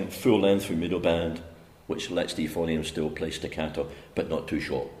 So I think full length through middle band, which lets the euphonium still play staccato, but not too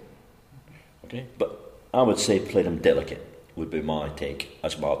short. Okay? But I would say play them delicate, would be my take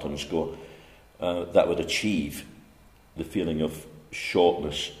as baritone score. That would achieve the feeling of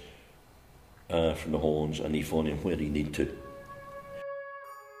shortness from the horns and the euphonium where you need to.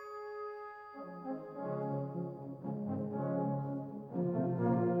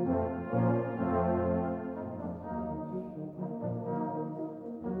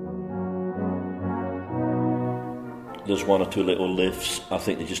 There's one or two little lifts. I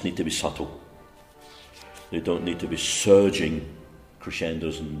think they just need to be subtle. They don't need to be surging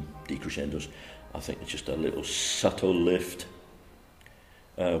crescendos and decrescendos. I think it's just a little subtle lift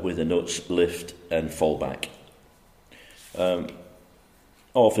where the notes lift and fall back. I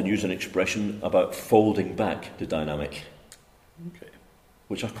often use an expression about folding back the dynamic,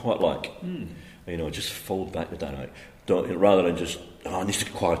 which I quite like. You know, just fold back the dynamic. Rather than just, it needs to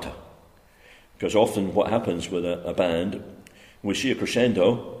get quieter. Because often what happens with a band, we see a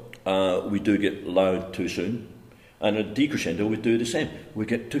crescendo, we do get loud too soon, and a decrescendo we do the same. We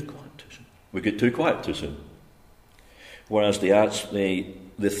get too quiet too soon. We get too quiet too soon. Whereas the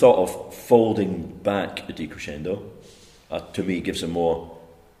thought of folding back a decrescendo, to me, gives a more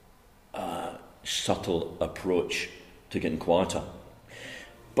subtle approach to getting quieter.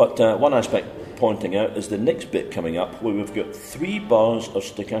 But one aspect pointing out is the next bit coming up, where we've got 3 bars of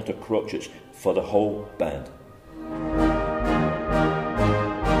staccato crotchets for the whole band.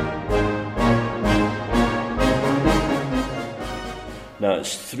 Now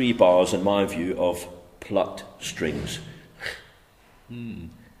it's 3 bars, in my view, of plucked strings.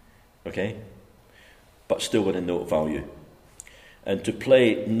 Okay? But still with a note value. And to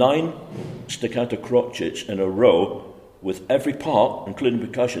play 9 staccato crotchets in a row with every part, including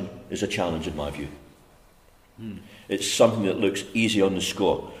percussion, is a challenge in my view. It's something that looks easy on the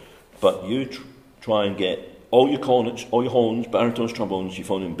score, but you try and get all your cornets, all your horns, baritones, trombones,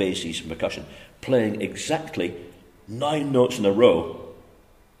 euphonium, basses, and percussion playing exactly 9 notes in a row.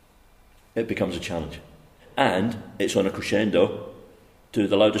 It becomes a challenge, and it's on a crescendo to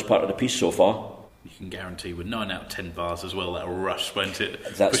the loudest part of the piece so far. You can guarantee with 9 out of 10 bars as well, that'll rush, won't it?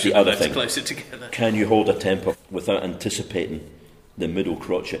 That's Push the other thing. Closer together. Can you hold a tempo without anticipating the middle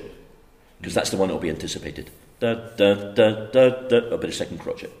crotchet? Because that's the one that will be anticipated. Da, da, da, da, da. That'll be the second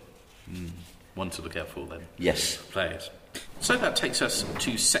crotchet. One to look out for then. Yes. Players. So that takes us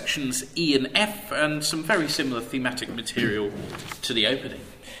to sections E and F, and some very similar thematic material to the opening.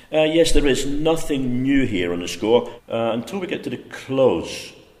 Yes, there is nothing new here on the score until we get to the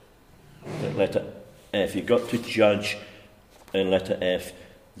close. Letter F. You've got to judge in letter F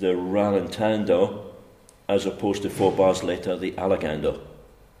the rallentando as opposed to 4 bars later the allegando.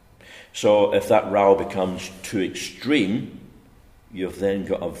 So if that row becomes too extreme, you've then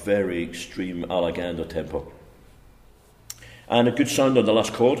got a very extreme allegando tempo. And a good sound on the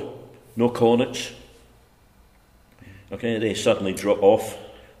last chord, no cornets. Okay, they suddenly drop off.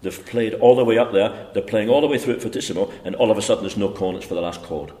 They've played all the way up there, they're playing all the way through it fortissimo, and all of a sudden there's no cornets for the last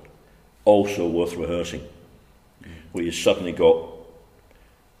chord. Also worth rehearsing, where you suddenly got,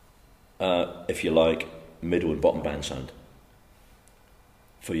 if you like, middle and bottom band sound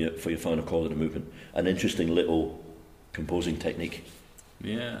for your final chord of the movement. An interesting little composing technique.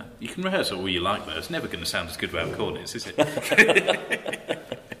 Yeah, you can rehearse it all you like, though. It's never going to sound as good without cornets, is it?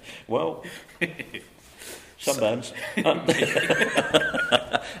 Well, some bands.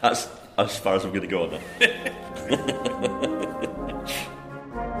 That's as far as I'm going to go on that.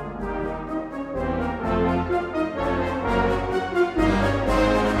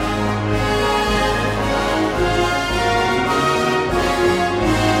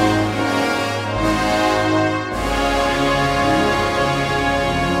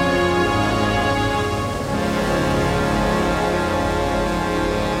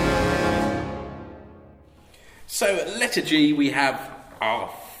 So, letter G, we have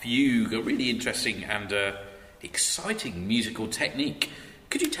our fugue, a really interesting and exciting musical technique.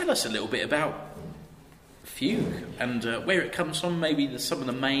 Could you tell us a little bit about fugue and where it comes from? Maybe some of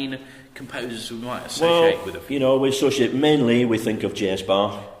the main composers we might associate with a fugue. We associate mainly, we think of J.S.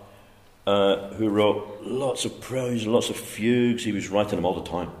 Bach, who wrote lots of prose, lots of fugues. He was writing them all the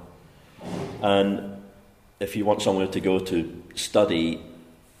time. And if you want somewhere to go to study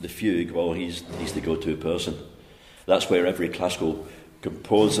the fugue, well, he's the go-to person. That's where every classical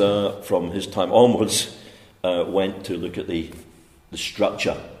composer from his time onwards went to look at the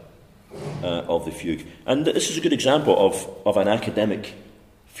structure of the fugue. And this is a good example of an academic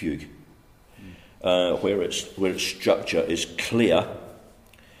fugue, where its structure is clear,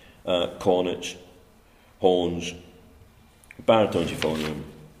 cornets, horns, baritone euphonium,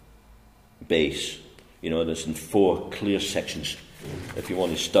 bass. There's in 4 clear sections. If you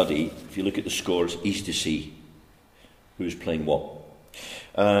want to study, if you look at the score, it's easy to see who's playing what.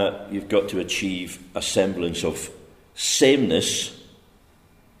 You've got to achieve a semblance of sameness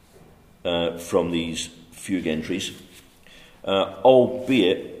from these fugue entries,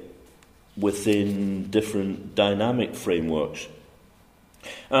 albeit within different dynamic frameworks.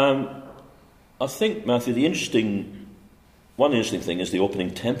 I think, Matthew, one interesting thing is the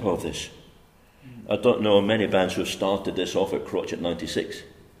opening tempo of this. I don't know many bands who have started this off at Crotchet 96.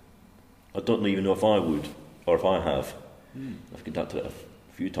 I don't even know if I would, or if I have. I've conducted it a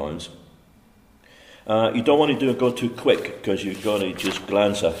few times. You don't want to go too quick, because you've got to just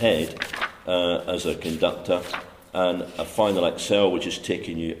glance ahead as a conductor, and a final accel which is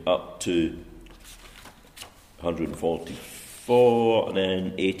taking you up to 144 and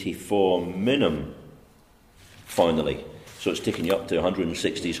then 84 minimum finally. So it's taking you up to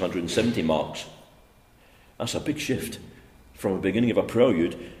 160s, 170 marks. That's a big shift from the beginning of a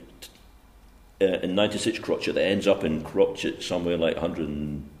prelude in 96 crotchet that ends up in crotchet somewhere like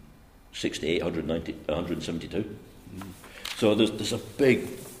 168, 190, 172. So there's a big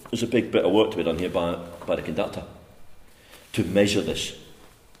bit of work to be done here by the conductor to measure this.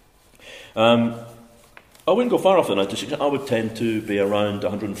 I wouldn't go far off the 96. I would tend to be around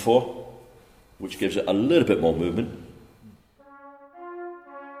 104, which gives it a little bit more movement.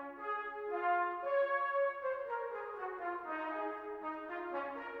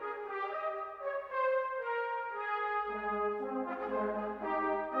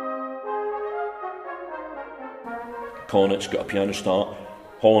 Cornet's got a piano start,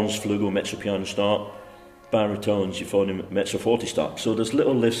 horns, flugelhorn, mezzo piano start, baritones, euphonium, mezzo forte start. So there's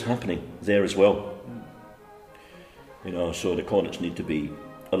little lifts happening there as well. So the cornets need to be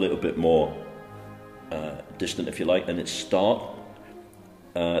a little bit more distant, if you like, in its start.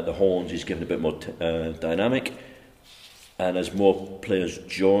 The horns is given a bit more dynamic, and as more players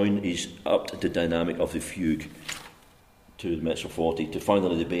join, he's upped the dynamic of the fugue to the mezzo forte, to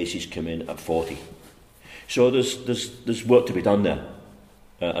finally the basses come in at 40. So there's work to be done there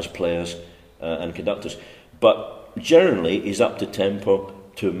as players and conductors. But generally, he's up to tempo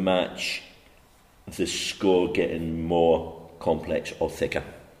to match the score getting more complex or thicker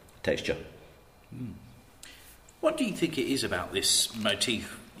texture. What do you think it is about this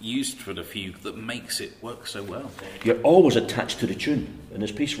motif used for the fugue that makes it work so well? You're always attached to the tune in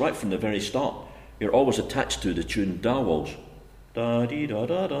this piece right from the very start. You're always attached to the tune Da Walls. Da dee da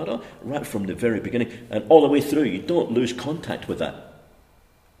da da da, right from the very beginning, and all the way through. You don't lose contact with that.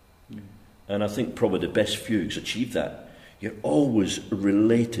 And I think probably the best fugues achieve that. You're always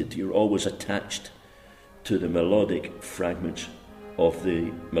related, you're always attached to the melodic fragments of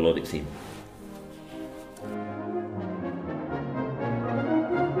the melodic theme.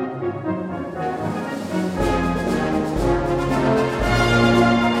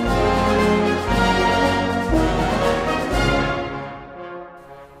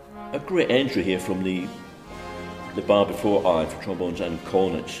 A great entry here from the bar before I for trombones and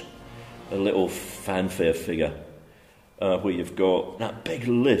cornets. A little fanfare figure where you've got that big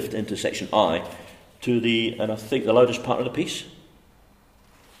lift into section I to and I think the loudest part of the piece.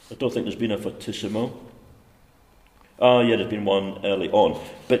 I don't think there's been a fortissimo. There's been one early on,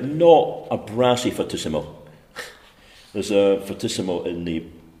 but not a brassy fortissimo. There's a fortissimo at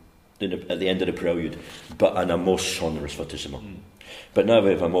the end of the prelude, but a more sonorous fortissimo. But now we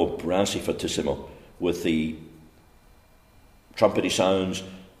have a more brassy fortissimo with the trumpety sounds,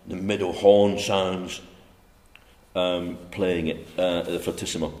 the middle horn sounds, playing it, the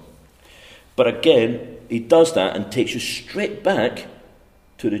fortissimo. But again, he does that and takes you straight back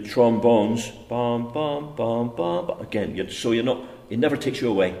to the trombones, bam, bam, bam, bam. But again, it never takes you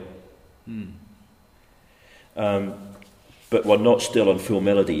away. But we're not still on full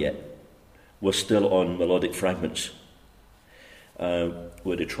melody yet. we're still on melodic fragments, where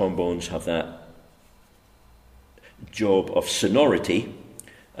the trombones have that job of sonority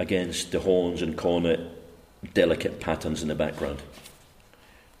against the horns and cornet, delicate patterns in the background.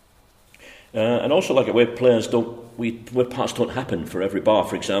 And also like it where players where parts don't happen for every bar.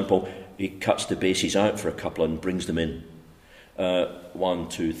 For example, he cuts the basses out for a couple and brings them in 1,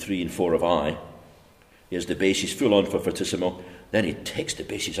 2, 3 and 4 of I. He has the basses full on for fortissimo, then he takes the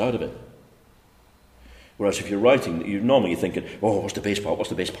basses out of it. Whereas if you're writing, you're normally thinking, oh, what's the bass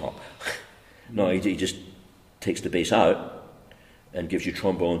part? No, he just takes the bass out and gives you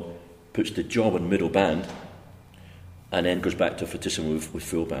trombone, puts the job in middle band, and then goes back to fortissimo with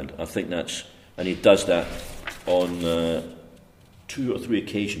full band. I think and he does that on 2 or 3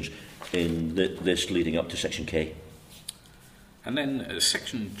 occasions in this leading up to section K. And then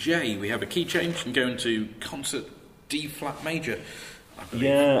section J, we have a key change and go into concert D flat major.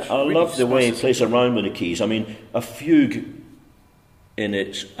 Yeah, I love the way he plays around with the keys. I mean, a fugue in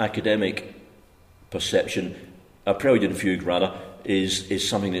its academic perception, a prelude and fugue rather, is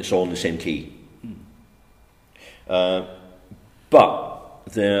something that's all in the same key. But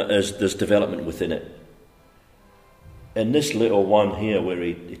there's development within it. In this little one here, where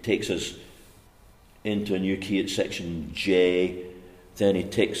he takes us into a new key at section J, then he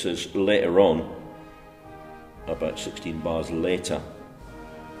takes us later on, about 16 bars later,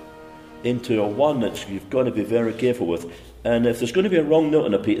 into a one that you've got to be very careful with. And if there's going to be a wrong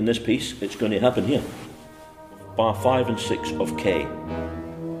note in this piece, it's going to happen here. Bar 5 and 6 of K.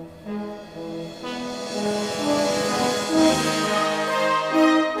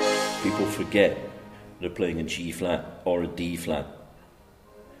 People forget they're playing a G flat or a D flat.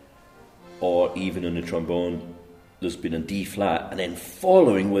 Or even in the trombone, there's been a D flat and then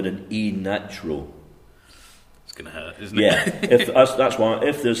following with an E natural. It's going to hurt, isn't it? Yeah, that's why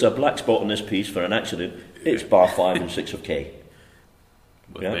if there's a black spot on this piece for an accident, it's bar 5 and 6 of K.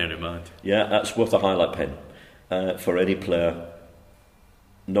 Bear in mind. Yeah, that's worth a highlight pen for any player.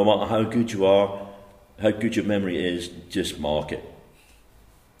 No matter how good you are, how good your memory is, just mark it.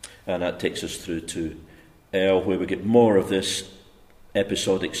 And that takes us through to L, where we get more of this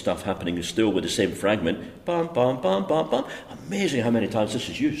episodic stuff happening still with the same fragment. Bam, bam, bam, bam, bam. Amazing how many times this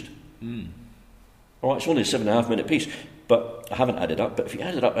is used. All right, it's only a 7.5 minute piece, but I haven't added up. But if you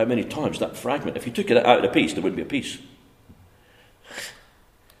added up how many times that fragment, if you took it out of the piece, there wouldn't be a piece.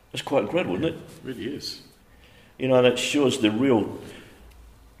 That's quite incredible, isn't it? It really is. You know, and it shows the real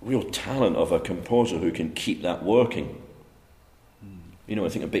talent of a composer who can keep that working. You know, I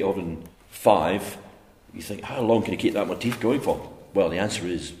think of Beethoven 5, you think, how long can he keep that motif going for? Well, the answer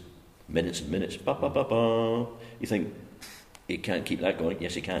is minutes and minutes. Ba, ba, ba, ba. You think, he can't keep that going?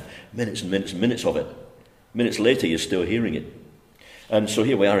 Yes, he can. Minutes and minutes and minutes of it. Minutes later, you're still hearing it. And so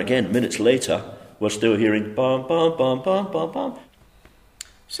here we are again, minutes later, we're still hearing bam, bam, bam, bam, bam, bam.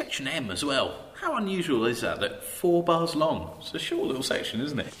 Section M as well. How unusual is that 4 bars long? It's a short little section,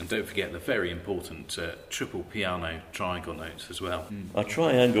 isn't it? And don't forget the very important triple piano triangle notes as well. A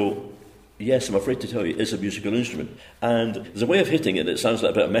triangle, yes, I'm afraid to tell you, is a musical instrument. And there's a way of hitting it that sounds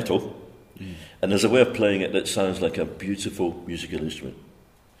like a bit of metal, and there's a way of playing it that sounds like a beautiful musical instrument.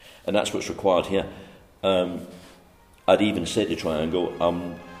 And that's what's required here. I'd even say to triangle,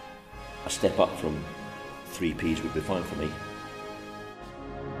 a step up from 3 Ps would be fine for me.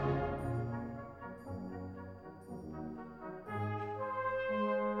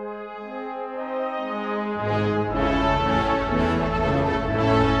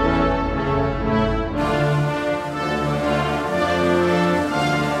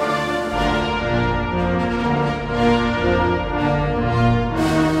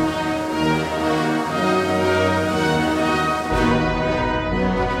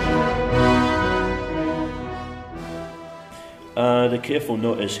 The careful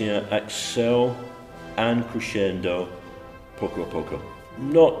note is here, accel and crescendo, poco a poco.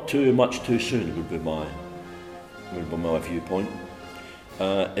 Not too much too soon would be my viewpoint.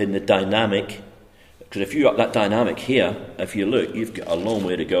 In the dynamic, because if you up that dynamic here, if you look, you've got a long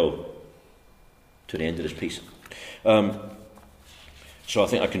way to go to the end of this piece. So I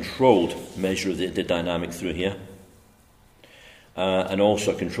think I controlled measure of the dynamic through here, and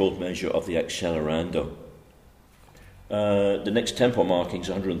also a controlled measure of the accelerando. The next tempo marking is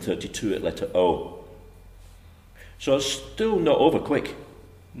 132 at letter O. So it's still not over quick.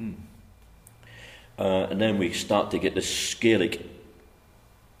 And then we start to get the scalic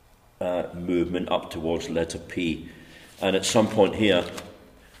movement up towards letter P. And at some point here,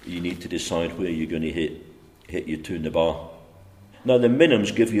 you need to decide where you're going to hit your tune the bar. Now the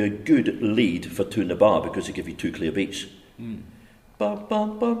minims give you a good lead for tune the bar because they give you 2 clear beats. Bum,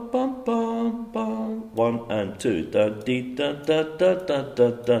 bum, bum, bum, bum, bum. 1 and 2. Da, dee, da, da, da, da,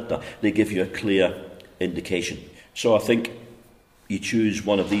 da, da, da. They give you a clear indication. So I think you choose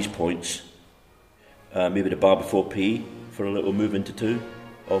one of these points, maybe the bar before P for a little move into 2,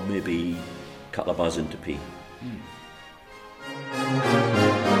 or maybe a couple of bars into P.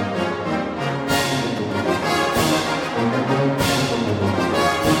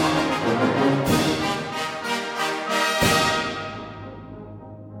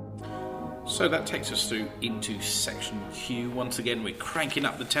 So that takes us through into section Q. Once again, we're cranking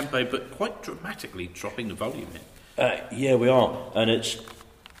up the tempo, but quite dramatically dropping the volume in. Yeah, we are, and it's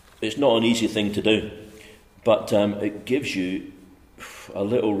not an easy thing to do, but it gives you a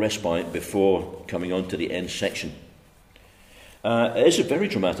little respite before coming on to the end section. It is very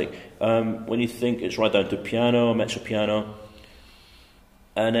dramatic. When you think it's right down to piano, mezzo piano,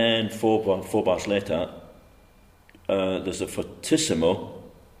 and then four bars later, there's a fortissimo.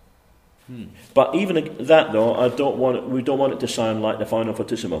 But even that, though, we don't want it to sound like the final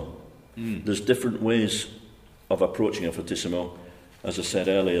fortissimo. There's different ways of approaching a fortissimo. As I said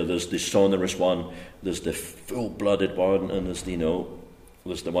earlier, there's the sonorous one, there's the full-blooded one, and there's the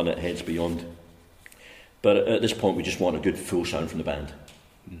one that heads beyond. But at this point, we just want a good full sound from the band,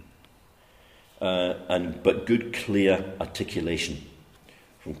 but good, clear articulation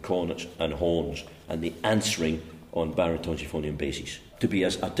from cornets and horns, and the answering on baritone, euphonium, basses to be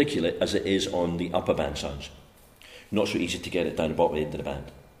as articulate as it is on the upper band sounds. Not so easy to get it down the bottom end of the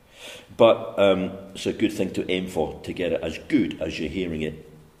band, but it's a good thing to aim for, to get it as good as you're hearing it,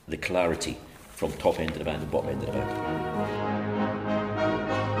 the clarity from top end of the band and bottom end of the band.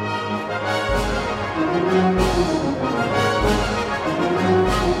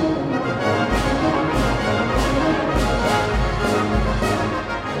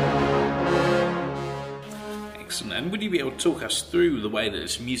 Excellent. And would you be able to talk us through the way that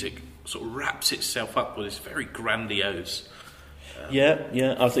this music sort of wraps itself up with this very grandiose? Yeah.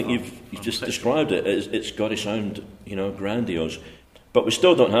 I think you've just described it. It's got to sound, grandiose. But we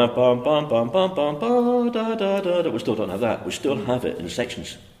still don't have bum bum bum bum bum ba da da da. We still don't have that. We still have it in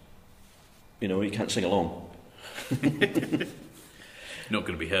sections. You can't sing along. Not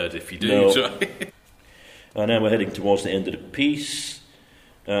going to be heard if you do. No. So. And then we're heading towards the end of the piece.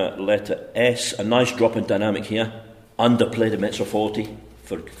 Letter S, a nice drop in dynamic here. Underplay the mezzo forte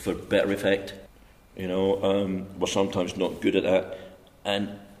for better effect. We're sometimes not good at that.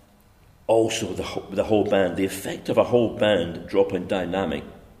 And also the whole band. The effect of a whole band drop in dynamic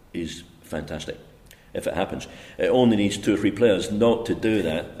is fantastic. If it happens, it only needs 2 or 3 players not to do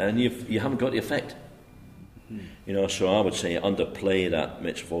that, and you haven't got the effect. So I would say underplay that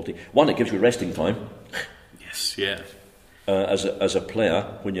mezzo forte. One, it gives you resting time. Yes, yeah. As a player,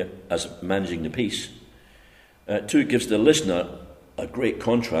 when you're managing the piece. 2, it gives the listener a great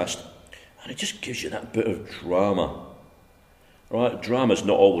contrast, and it just gives you that bit of drama. Right? Drama's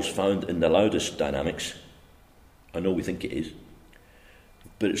not always found in the loudest dynamics. I know we think it is.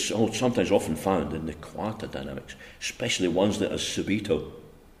 But it's sometimes often found in the quieter dynamics, especially ones that are subito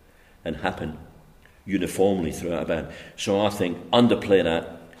and happen uniformly throughout a band. So I think underplay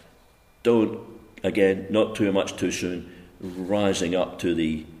that. Don't, again, not too much too soon, rising up to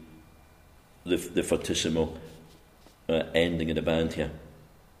the fortissimo ending of the band here.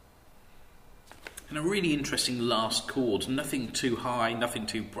 And a really interesting last chord. Nothing too high, nothing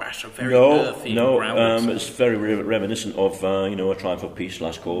too brash. A very earthy, grounded. It's very reminiscent of a triumphal piece,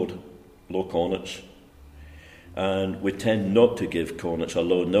 last chord, low cornets, and we tend not to give cornets a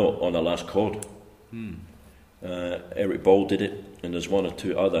low note on the last chord. Eric Ball did it, and there's 1 or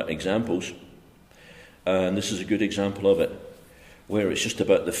 2 other examples, and this is a good example of it, where it's just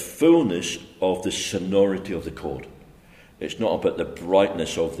about the fullness of the sonority of the chord. It's not about the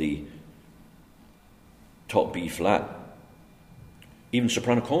brightness of the top B flat, even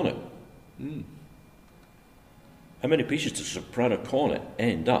soprano cornet. How many pieces does soprano cornet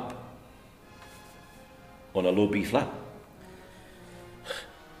end up on a low B flat?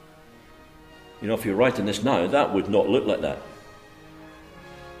 If you're writing this now, that would not look like that.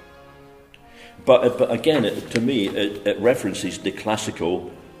 But again, to me, it references the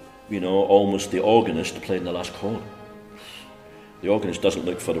classical, almost the organist playing the last chord. The organist doesn't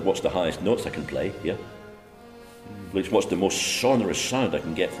look for what's the highest notes I can play, yeah? Looks what's the most sonorous sound I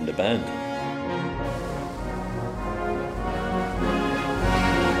can get from the band.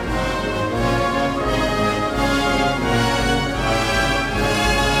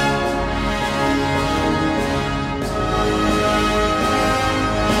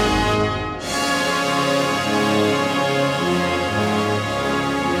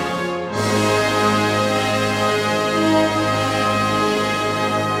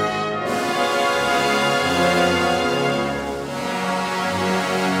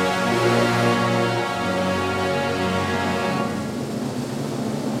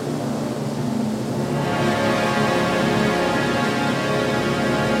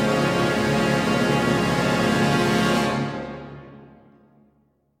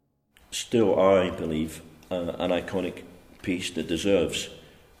 still, I believe, an iconic piece that deserves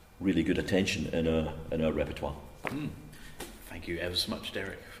really good attention in our repertoire. Thank you ever so much,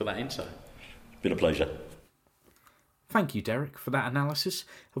 Derek, for that insight. It's been a pleasure. Thank you, Derek, for that analysis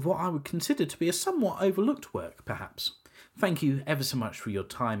of what I would consider to be a somewhat overlooked work, perhaps. Thank you ever so much for your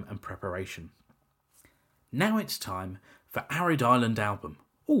time and preparation. Now it's time for Arid Island Album.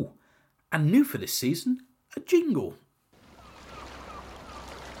 Oh, and new for this season, a jingle.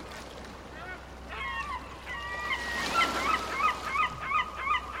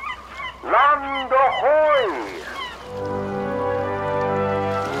 Land ahoy!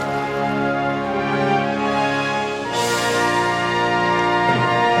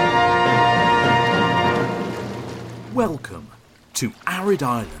 Welcome to Arid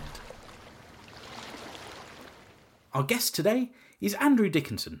Island. Our guest today is Andrew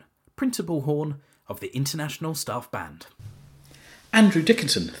Dickinson, Principal Horn of the International Staff Band. Andrew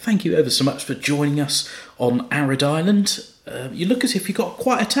Dickinson, thank you ever so much for joining us on Arid Island. You look as if you got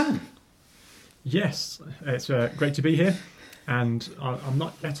quite a tan. Yes, it's great to be here, and I'm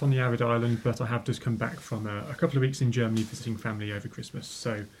not yet on the Arid Island, but I have just come back from a couple of weeks in Germany visiting family over Christmas,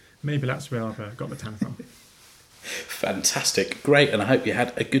 so maybe that's where I've got the tan from. Fantastic, great, and I hope you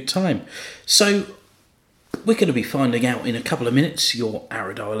had a good time. So, we're going to be finding out in a couple of minutes your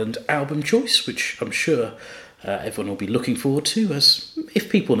Arid Island album choice, which I'm sure everyone will be looking forward to, as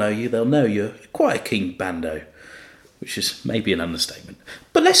if people know you, they'll know you're quite a keen bando, which is maybe an understatement.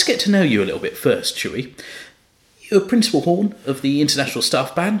 But let's get to know you a little bit first, shall we? You're Principal Horn of the International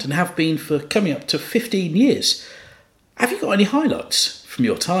Staff Band and have been for coming up to 15 years. Have you got any highlights from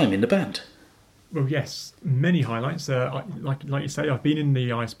your time in the band? Well, yes, many highlights. Like you say, I've been in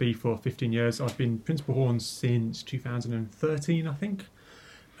the ISB for 15 years. I've been Principal Horn since 2013, I think.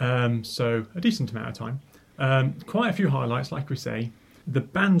 So a decent amount of time. Quite a few highlights, like we say. The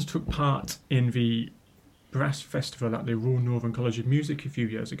band took part in the Brass Festival at the Royal Northern College of Music a few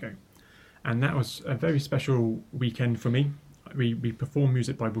years ago. And that was a very special weekend for me. We performed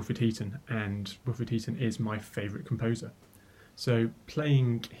music by Wilfred Heaton, and Wilfred Heaton is my favourite composer. So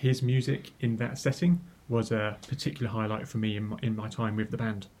playing his music in that setting was a particular highlight for me in my time with the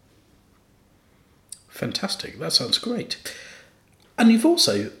band. Fantastic, that sounds great. And you've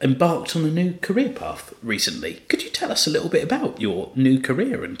also embarked on a new career path recently. Could you tell us a little bit about your new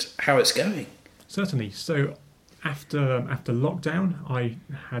career and how it's going? Certainly. So after lockdown, I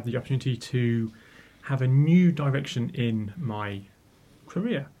had the opportunity to have a new direction in my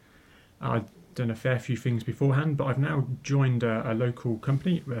career. I'd done a fair few things beforehand, but I've now joined a local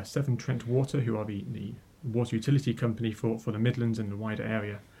company, Severn Trent Water, who are the water utility company for the Midlands and the wider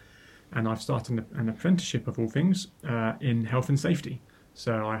area. And I've started an apprenticeship of all things in health and safety.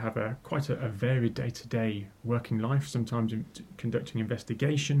 So I have quite a varied day-to-day working life, sometimes conducting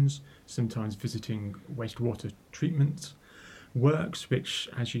investigations, sometimes visiting wastewater treatment works, which,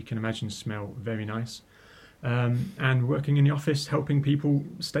 as you can imagine, smell very nice, and working in the office helping people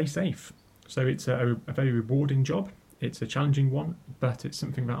stay safe. So it's a very rewarding job. It's a challenging one, but it's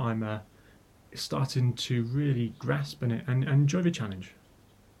something that I'm starting to really grasp and enjoy the challenge.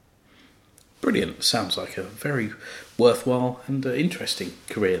 Brilliant. Sounds like a very worthwhile and interesting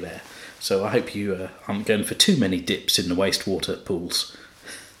career there. So I hope you aren't going for too many dips in the wastewater pools.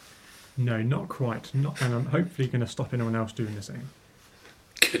 No, not quite. And I'm hopefully going to stop anyone else doing the same.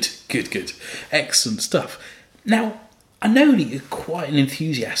 Good. Excellent stuff. Now, I know that you're quite an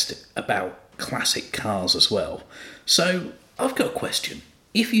enthusiast about classic cars as well. So I've got a question.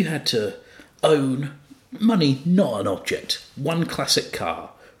 If you had to own, money not an object, one classic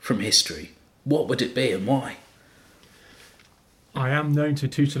car from history, what would it be and why? I am known to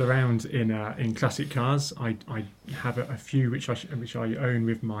tootle around in classic cars. I have a few which I own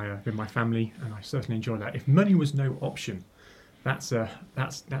with my family, and I certainly enjoy that. If money was no option, that's a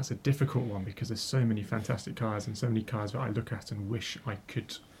difficult one, because there's so many fantastic cars and so many cars that I look at and wish I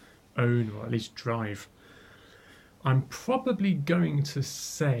could own or at least drive. I'm probably going to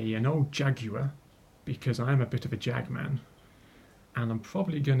say an old Jaguar, because I am a bit of a Jag man, and I'm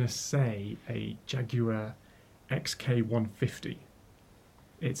probably going to say a Jaguar XK150.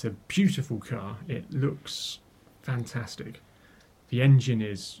 It's a beautiful car. It looks fantastic. The engine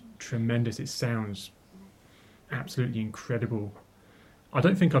is tremendous. It sounds absolutely incredible. I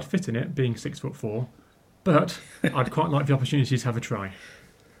don't think I'd fit in it, being 6'4", but I'd quite like the opportunity to have a try.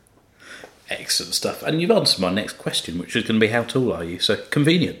 Excellent stuff. And you've answered my next question, which is going to be how tall are you? So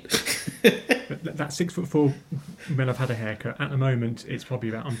convenient. That 6'4", when I've had a haircut, at the moment I'm probably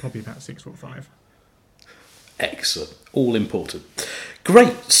about 6'5". Excellent. All important.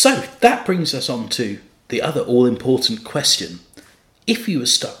 Great. So that brings us on to the other all important question. If you were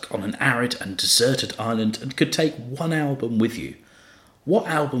stuck on an arid and deserted island and could take one album with you, what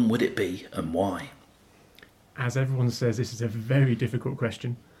album would it be and why? As everyone says, this is a very difficult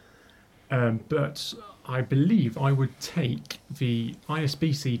question. But I believe I would take the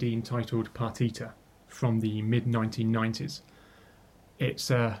ISB CD entitled Partita from the mid-1990s. It's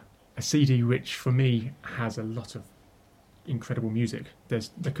a CD which, for me, has a lot of incredible music. There's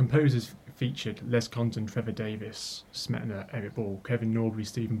the composers featured: Les Condon, Trevor Davis, Smetana, Eric Ball, Kevin Norbury,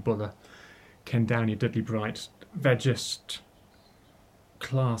 Stephen Buller, Ken Downey, Dudley Bright. They're just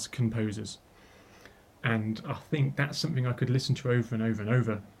class composers. And I think that's something I could listen to over and over and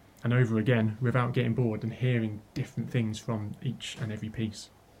over and over again without getting bored and hearing different things from each and every piece.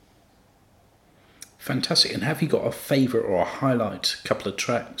 Fantastic. And have you got a favourite or a highlight couple of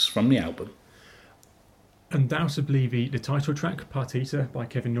tracks from the album? Undoubtedly the title track, Partita, by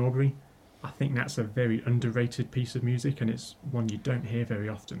Kevin Norbury. I think that's a very underrated piece of music, and it's one you don't hear very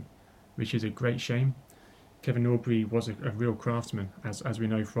often, which is a great shame. Kevin Norbury was a real craftsman, as we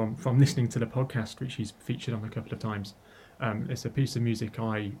know from listening to the podcast, which he's featured on a couple of times. It's a piece of music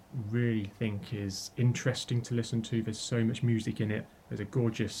I really think is interesting to listen to. There's so much music in it. There's a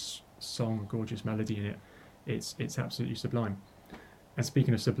gorgeous song, gorgeous melody in it. It's absolutely sublime. And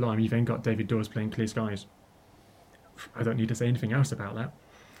speaking of sublime, you've then got David Dawes playing Clear Skies. I don't need to say anything else about that.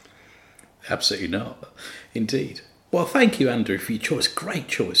 Absolutely not. Indeed. Well, thank you, Andrew, for your choice. Great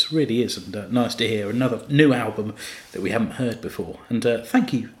choice, really is, and nice to hear another new album that we haven't heard before. And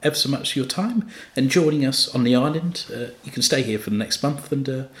thank you ever so much for your time and joining us on the island. You can stay here for the next month, and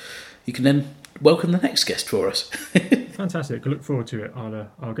you can then welcome the next guest for us. Fantastic. I look forward to it.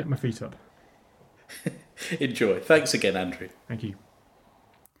 I'll get my feet up. Enjoy. Thanks again, Andrew. Thank you.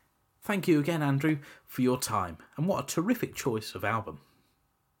 Thank you again, Andrew, for your time, and what a terrific choice of album.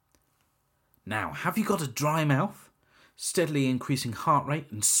 Now, have you got a dry mouth, steadily increasing heart rate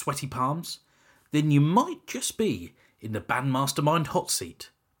and sweaty palms? Then you might just be in the Bandmastermind hot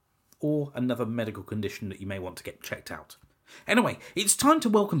seat, or another medical condition that you may want to get checked out. Anyway, it's time to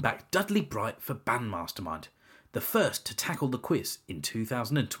welcome back Dudley Bright for Bandmastermind, the first to tackle the quiz in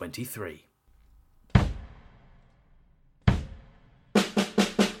 2023.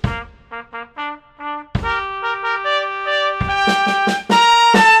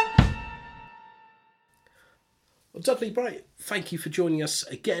 Dudley Bright, thank you for joining us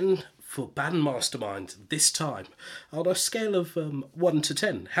again for Bandmastermind, this time. On a scale of 1 to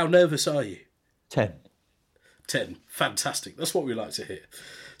 10, how nervous are you? 10. 10. Fantastic. That's what we like to hear.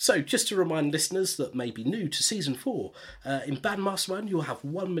 So, just to remind listeners that may be new to Season 4, in Bandmastermind you'll have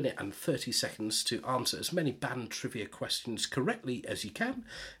 1 minute and 30 seconds to answer as many band trivia questions correctly as you can.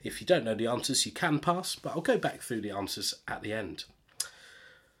 If you don't know the answers, you can pass, but I'll go back through the answers at the end.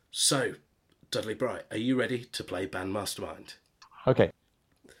 So, Dudley Bright, are you ready to play Bandmastermind? Okay.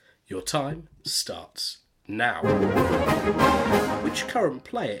 Your time starts now. Which current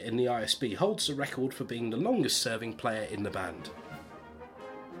player in the ISB holds the record for being the longest serving player in the band?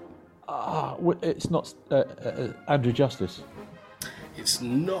 It's not Andrew Justice. It's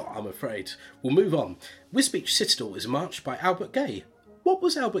not, I'm afraid. We'll move on. Wisbech Citadel is marched by Albert Gay. What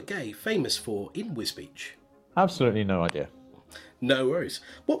was Albert Gay famous for in Wisbech? Absolutely no idea. No worries.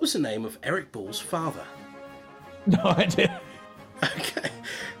 What was the name of Eric Ball's father? No idea. Okay.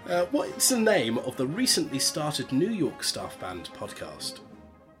 What's the name of the recently started New York staff band podcast?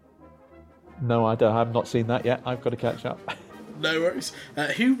 No, I have not seen that yet. I've got to catch up. No worries.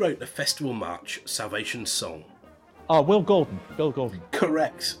 Who wrote the festival march, Salvation Song? Will Gordon. Bill Gordon.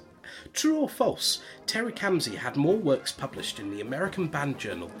 Correct. True or false, Terry Camsey had more works published in the American Band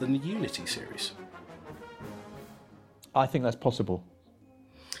Journal than the Unity series? I think that's possible.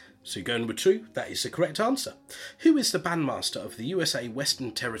 So you're going with true? That is the correct answer. Who is the bandmaster of the USA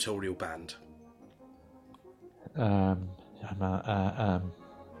Western Territorial Band? Don't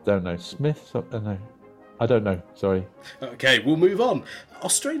know. Smith? No. I don't know. Sorry. Okay, we'll move on.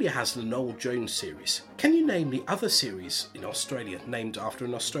 Australia has the Noel Jones series. Can you name the other series in Australia named after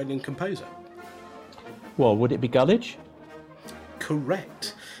an Australian composer? Well, would it be Gulledge?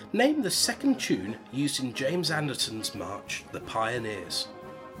 Correct. Name the second tune used in James Anderson's march, The Pioneers.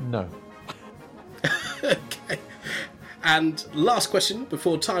 No. Okay. And last question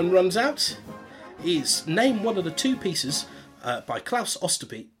before time runs out is name one of the two pieces by Klaus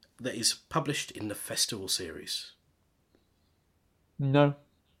Osterbeek that is published in the festival series. No.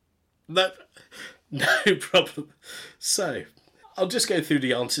 No problem. So, I'll just go through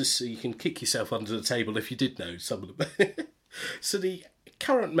the answers so you can kick yourself under the table if you did know some of them. So the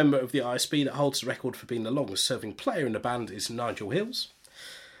current member of the ISB that holds the record for being the longest serving player in the band is Nigel Hills.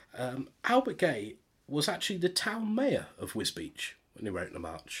 Albert Gay was actually the town mayor of Wisbech, when he wrote the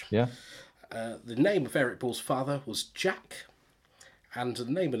march. Yeah. The name of Eric Ball's father was Jack, and the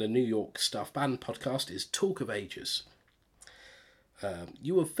name of the New York Staff Band podcast is Talk of Ages.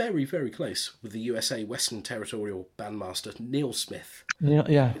 You were very, very close with the USA Western Territorial bandmaster Neil Smith.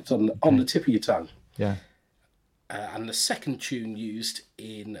 Yeah. It's on the tip of your tongue. Yeah. And the second tune used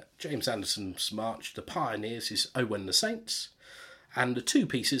in James Anderson's march, The Pioneers, is Oh When the Saints. And the two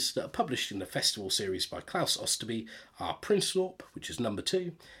pieces that are published in the festival series by Klaus Osterby are Prinslorp, which is number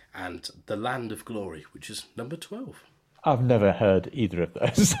 2, and The Land of Glory, which is number 12. I've never heard either of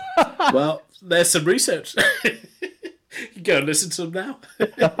those. Well, there's some research. You go and listen to them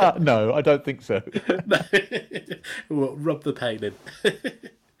now. No, I don't think so. Well, rub the pain in.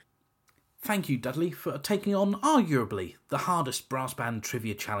 Thank you, Dudley, for taking on arguably the hardest brass band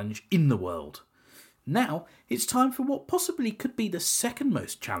trivia challenge in the world. Now it's time for what possibly could be the second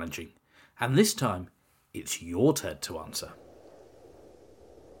most challenging, and this time it's your turn to answer.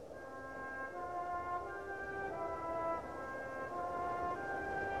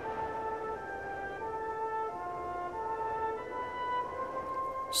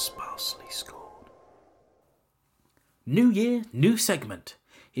 Sparsely Scored. New year, new segment.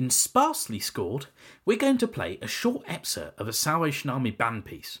 In Sparsely Scored, we're going to play a short excerpt of a Salvation Army band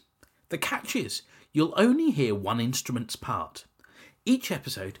piece. The catch is, you'll only hear one instrument's part. Each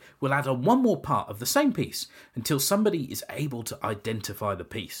episode will add on one more part of the same piece until somebody is able to identify the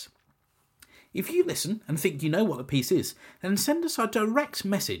piece. If you listen and think you know what the piece is, then send us a direct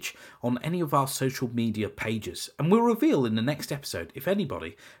message on any of our social media pages, and we'll reveal in the next episode if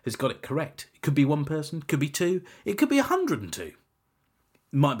anybody has got it correct. It could be one person, could be two, it could be 102. It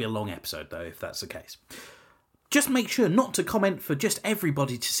might be a long episode though, if that's the case. Just make sure not to comment for just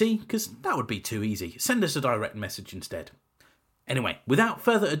everybody to see, because that would be too easy. Send us a direct message instead. Anyway, without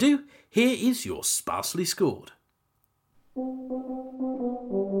further ado, here is your Sparsely Scored.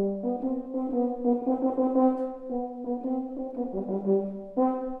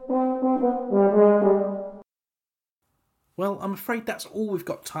 Well, I'm afraid that's all we've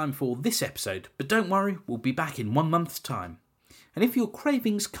got time for this episode, but don't worry, we'll be back in 1 month's time. And if your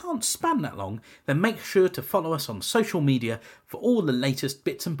cravings can't span that long, then make sure to follow us on social media for all the latest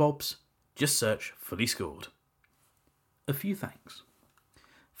bits and bobs. Just search Fully Scored. A few thanks.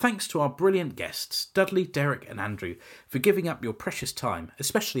 Thanks to our brilliant guests, Dudley, Derek and Andrew, for giving up your precious time,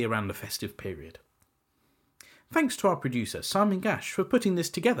 especially around the festive period. Thanks to our producer, Simon Gash, for putting this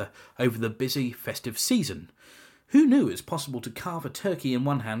together over the busy festive season. Who knew it was possible to carve a turkey in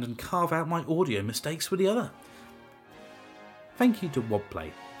one hand and carve out my audio mistakes with the other? Thank you to Wobplay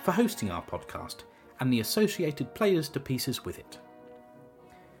for hosting our podcast and the associated players to pieces with it.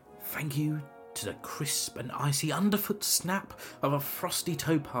 Thank you to the crisp and icy underfoot snap of a frosty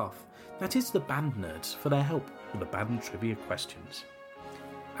towpath, that is the band nerds, for their help with the band trivia questions.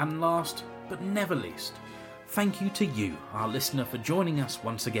 And last but never least, thank you to you, our listener, for joining us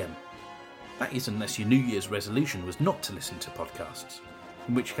once again. That is, unless your New Year's resolution was not to listen to podcasts,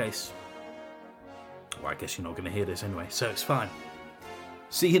 in which case, well, I guess you're not going to hear this anyway, so it's fine.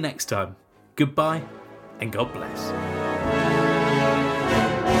 See you next time. Goodbye, and God bless.